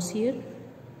cross here.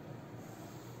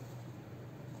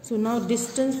 So now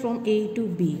distance from A to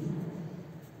B.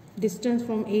 Distance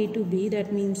from A to B,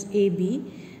 that means AB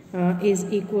is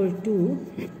equal to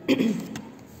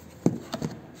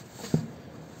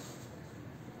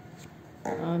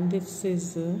this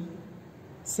is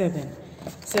 7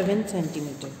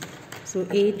 centimeter. So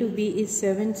A to B is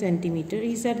 7 centimeter.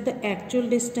 He said the actual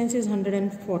distance is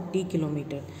 140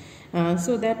 kilometer.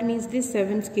 So that means this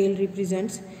 7 scale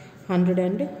represents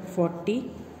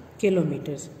 140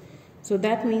 kilometers. So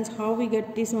that means how we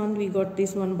get this one? We got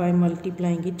this one by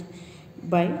multiplying it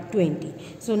by 20.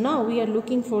 So now we are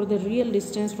looking for the real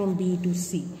distance from B to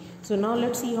C. So now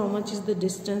let's see how much is the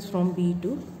distance from B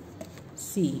to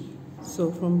C.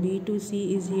 So from B to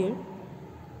C is here.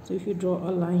 So if you draw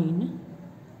a line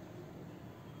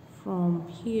from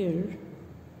here,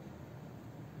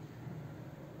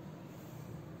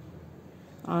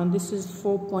 this is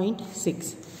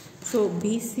 4.6. So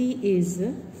BC is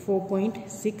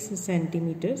 4.6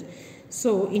 centimeters.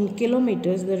 So in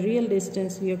kilometers, the real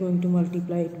distance, we are going to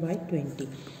multiply it by 20.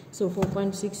 So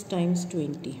 4.6 times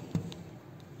 20.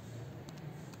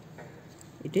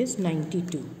 It is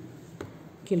 92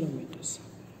 kilometers.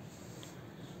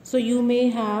 So you may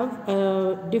have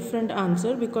a different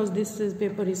answer because this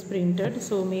paper is printed.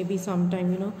 So maybe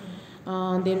sometime,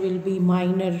 there will be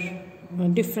minor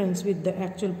difference with the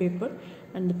actual paper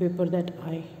and the paper that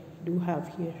I do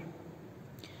have here.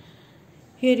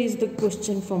 Here is the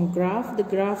question from graph. The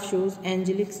graph shows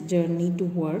Angelique's journey to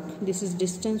work. This is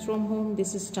distance from home,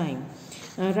 this is time.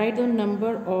 Write the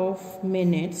number of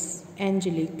minutes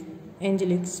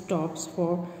Angelique stops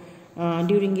for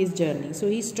during his journey. So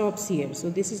he stops here. So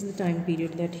this is the time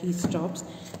period that he stops.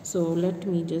 So let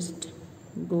me just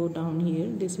go down here.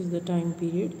 This is the time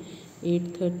period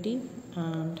 8:30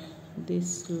 and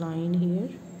this line here.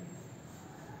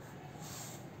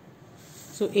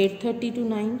 So 8:30 to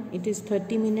 9, it is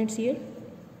 30 minutes here.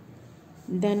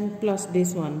 Then plus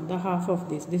this one, the half of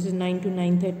this. This is 9 to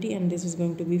 9:30 and this is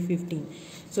going to be 15.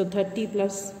 So 30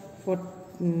 plus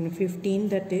 15,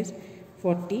 that is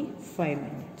 45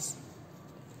 minutes.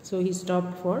 So he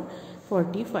stopped for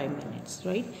 45 minutes,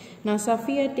 right? Now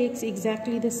Safia takes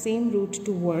exactly the same route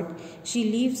to work. She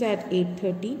leaves at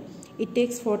 8:30. It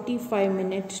takes 45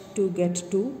 minutes to get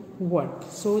to work.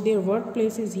 So their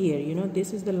workplace is here. You know,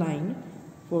 this is the line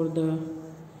for the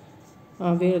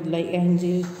where like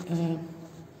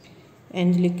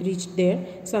Angelique reached there.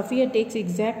 Safia takes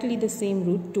exactly the same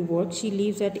route to work. She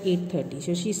leaves at 8:30.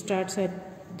 So she starts at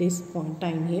this point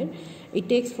time here. It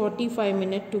takes 45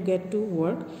 minutes to get to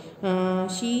work.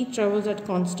 She travels at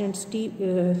constant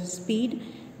speed.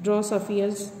 Draw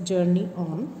Safia's journey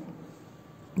on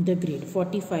the grid.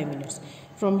 45 minutes.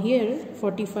 From here,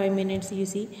 45 minutes, you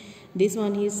see, this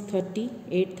one is 30,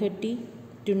 8:30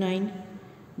 to 9.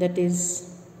 That is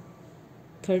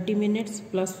 30 minutes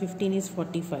plus 15 is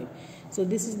 45. So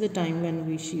this is the time when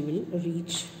she will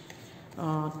reach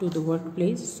to the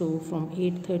workplace. So from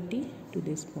 8:30 to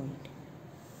this point.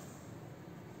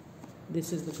 This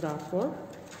is the graph for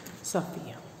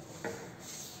Safia.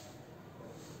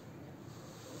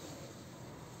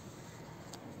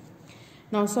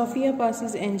 Now Safia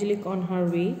passes Angelique on her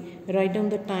way. Write down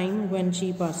the time when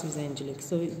she passes Angelique.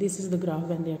 So this is the graph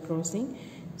when they are crossing.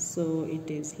 So it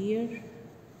is here.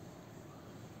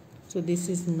 So this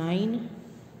is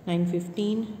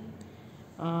 9:15.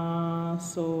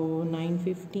 So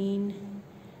 9:15,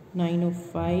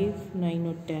 9:05,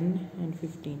 9:10 and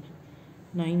 15.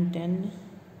 9:10.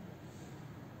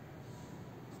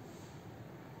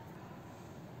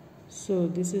 So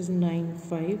this is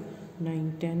 9:05,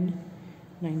 9:10,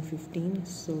 9:15.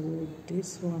 So this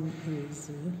one is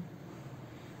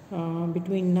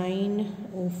between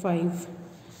 9:05.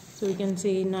 So we can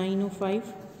say 9:05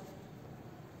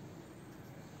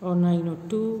 or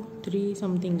 9:02, 3,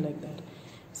 something like that.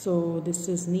 So this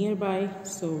is nearby,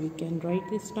 so we can write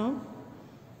this down.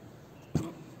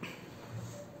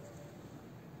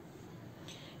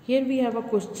 Here we have a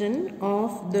question of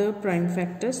the prime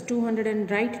factors. 200 and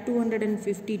write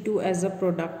 252 as a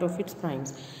product of its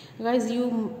primes. Guys, you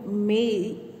may,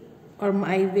 or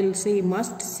I will say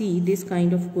must see this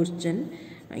kind of question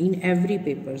in every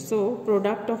paper. So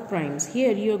product of primes,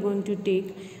 here you are going to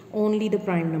take only the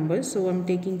prime numbers. So I'm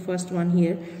taking first one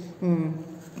here,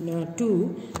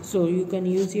 2. So you can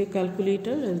use your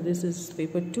calculator, as this is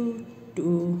paper 2.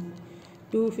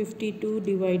 252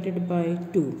 divided by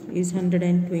 2 is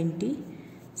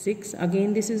 126.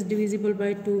 Again this is divisible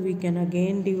by 2. We can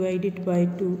again divide it by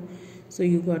 2. So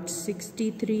you got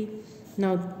 63.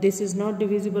 Now this is not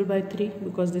divisible by 3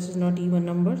 because this is not even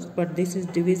numbers, but this is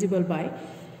divisible by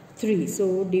 3.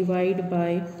 So divide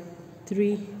by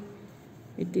 3,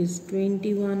 it is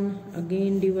 21.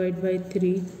 Again divide by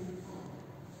 3,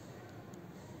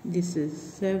 this is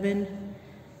 7,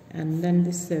 and then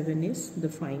this 7 is the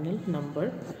final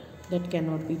number that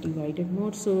cannot be divided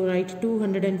more. So write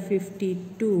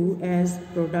 252 as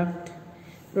product.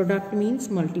 Product means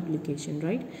multiplication,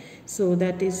 right? So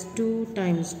that is 2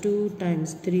 times 2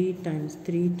 times 3 times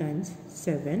 3 times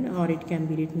 7, or it can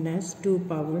be written as 2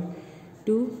 power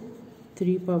 2,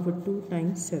 3 power 2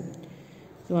 times 7.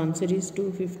 So answer is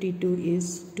 252 is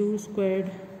 2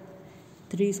 squared,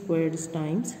 3 squares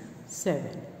times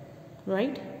 7,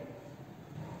 right?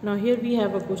 Now here we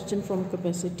have a question from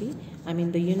capacity, I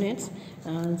mean the units.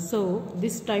 So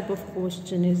this type of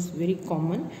question is very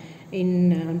common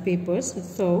in papers.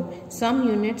 So some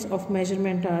units of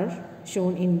measurement are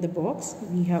shown in the box.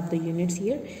 We have the units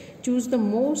here. Choose the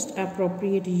most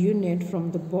appropriate unit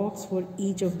from the box for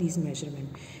each of these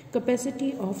measurements.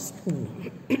 Capacity of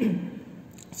spoon.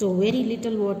 So very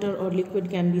little water or liquid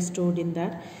can be stored in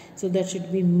that. So that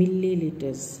should be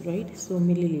milliliters, right? So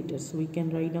milliliters. So we can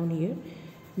write down here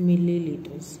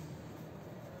milliliters.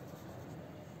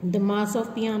 The mass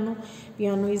of piano.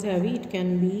 Piano is heavy. It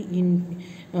can be in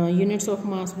units of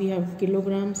mass. We have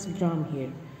kilograms, gram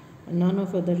here. None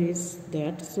of other is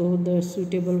that. So the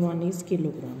suitable one is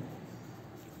kilogram.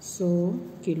 So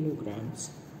kilograms,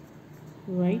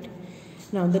 right?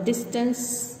 Now the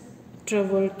distance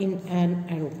travel in an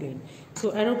aeroplane.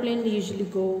 So aeroplane usually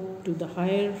go to the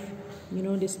higher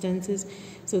distances.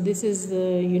 So this is the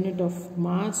unit of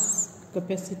mass,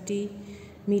 capacity.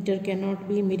 Meter cannot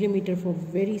be, millimeter for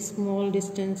very small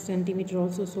distance, centimeter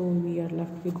also, so we are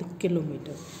left with the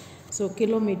kilometer. So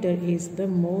kilometer is the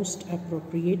most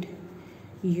appropriate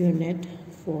unit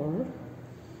for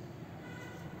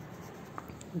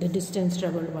the distance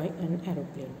traveled by an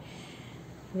aeroplane,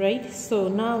 right? So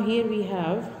now here we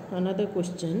have another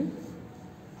question.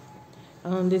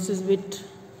 This is a bit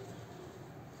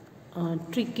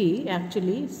tricky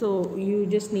actually, so you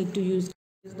just need to use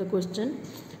the question.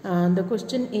 The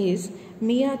question is,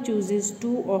 Mia chooses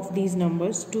two of these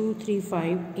numbers 2, 3,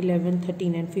 5, 11,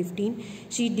 13 and 15.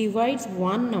 She divides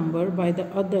one number by the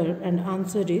other and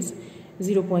answer is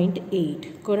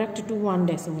 0.8. Correct to one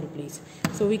decimal place.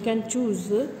 So we can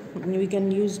choose, we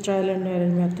can use trial and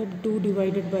error method. 2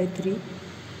 divided by 3,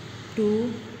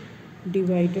 2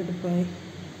 divided by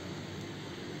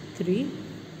 3.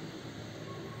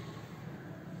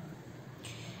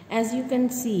 As you can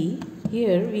see,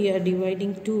 here we are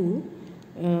dividing 2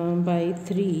 by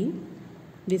 3.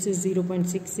 This is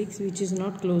 0.66, which is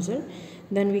not closer.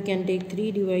 Then we can take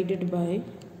 3 divided by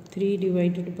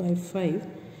 5,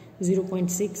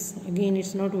 0.6. Again,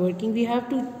 it's not working. We have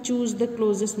to choose the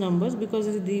closest numbers because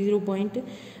it's the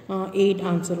 0.8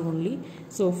 answer only.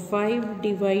 So 5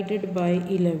 divided by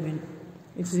 11.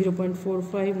 It's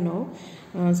 0.45 now.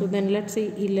 So then let's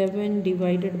say 11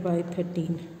 divided by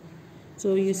 13.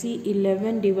 So you see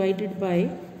 11 divided by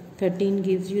 13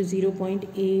 gives you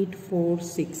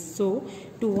 0.846. So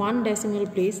to one decimal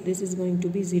place this is going to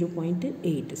be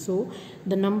 0.8. So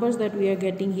the numbers that we are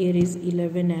getting here is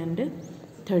 11 and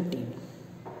 13.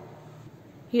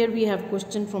 Here we have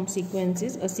question from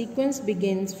sequences. A sequence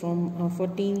begins from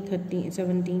 14, 13,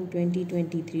 17, 20,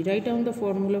 23. Write down the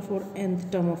formula for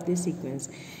nth term of this sequence.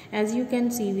 As you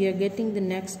can see, we are getting the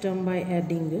next term by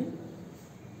adding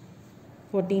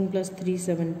 14 plus 3,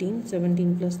 17,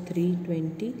 17 plus 3,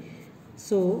 20.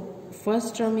 So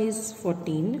first term is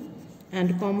 14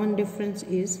 and common difference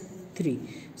is 3.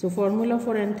 So formula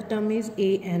for nth term is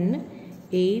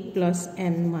a plus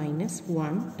n minus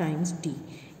 1 times d.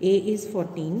 A is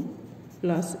 14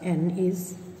 plus n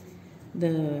is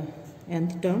the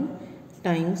nth term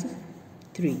times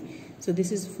 3. So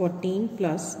this is 14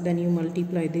 plus, then you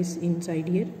multiply this inside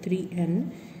here,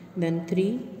 3n, then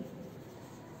 3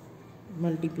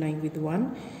 multiplying with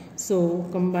 1. So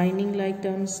combining like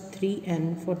terms,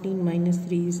 3n, 14 minus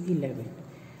 3 is 11.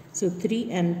 So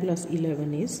 3n plus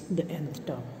 11 is the nth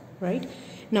term, right?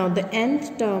 Now the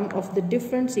nth term of the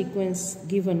different sequence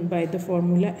given by the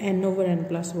formula n over n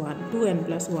plus 1, 2n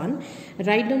plus 1,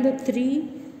 write down the 3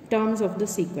 terms of the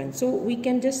sequence. So we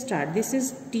can just start. This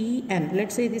is tn.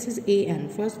 Let's say this is an.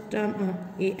 First term,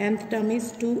 nth term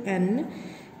is 2n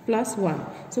plus 1.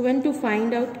 So when to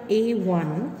find out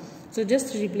a1, so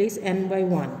just replace n by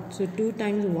 1. So 2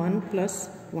 times 1 plus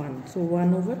 1. So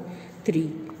 1 over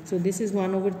 3. So this is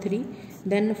 1 over 3.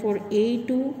 Then for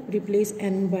a2, replace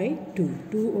n by 2.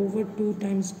 2 over 2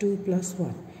 times 2 plus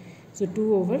 1. So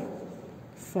 2 over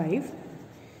 5.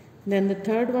 Then the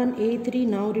third one, a3,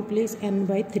 now replace n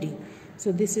by 3.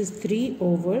 So this is 3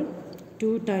 over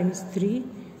 2 times 3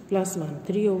 plus 1.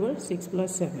 3 over 6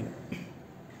 plus 7.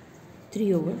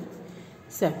 3 over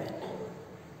 7.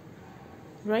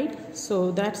 Right?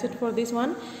 So that's it for this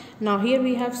one. Now here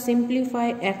we have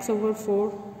simplify x over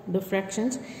 4, the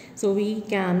fractions. So we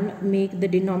can make the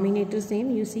denominator same.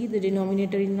 You see the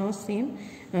denominator is now same.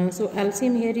 So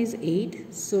LCM here is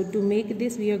 8. So to make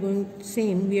this we are going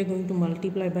to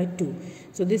multiply by 2.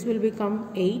 So this will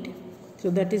become 8. So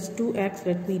that is 2x.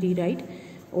 Let me rewrite,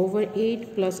 over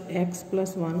 8 plus x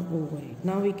plus 1 over 8.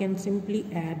 Now we can simply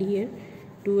add here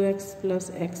 2x plus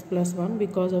x plus 1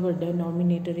 because our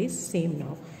denominator is same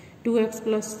now. 2x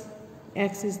plus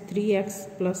x is 3x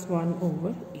plus 1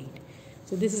 over 8.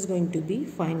 So this is going to be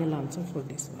final answer for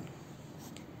this one.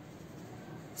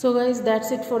 So guys,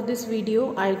 that's it for this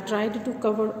video. I tried to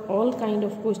cover all kind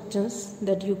of questions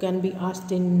that you can be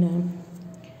asked in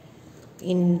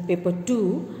paper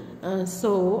 2.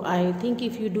 So I think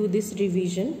if you do this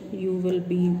revision, you will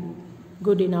be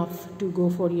good enough to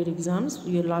go for your exams,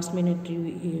 your last minute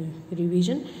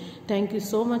revision. Thank you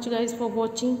so much guys for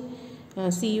watching.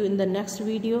 See you in the next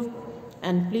video,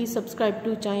 and please subscribe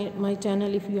to my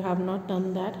channel if you have not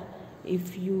done that.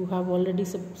 If you have already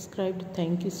subscribed,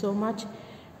 thank you so much.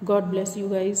 God bless you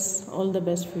guys. All the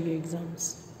best for your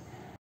exams.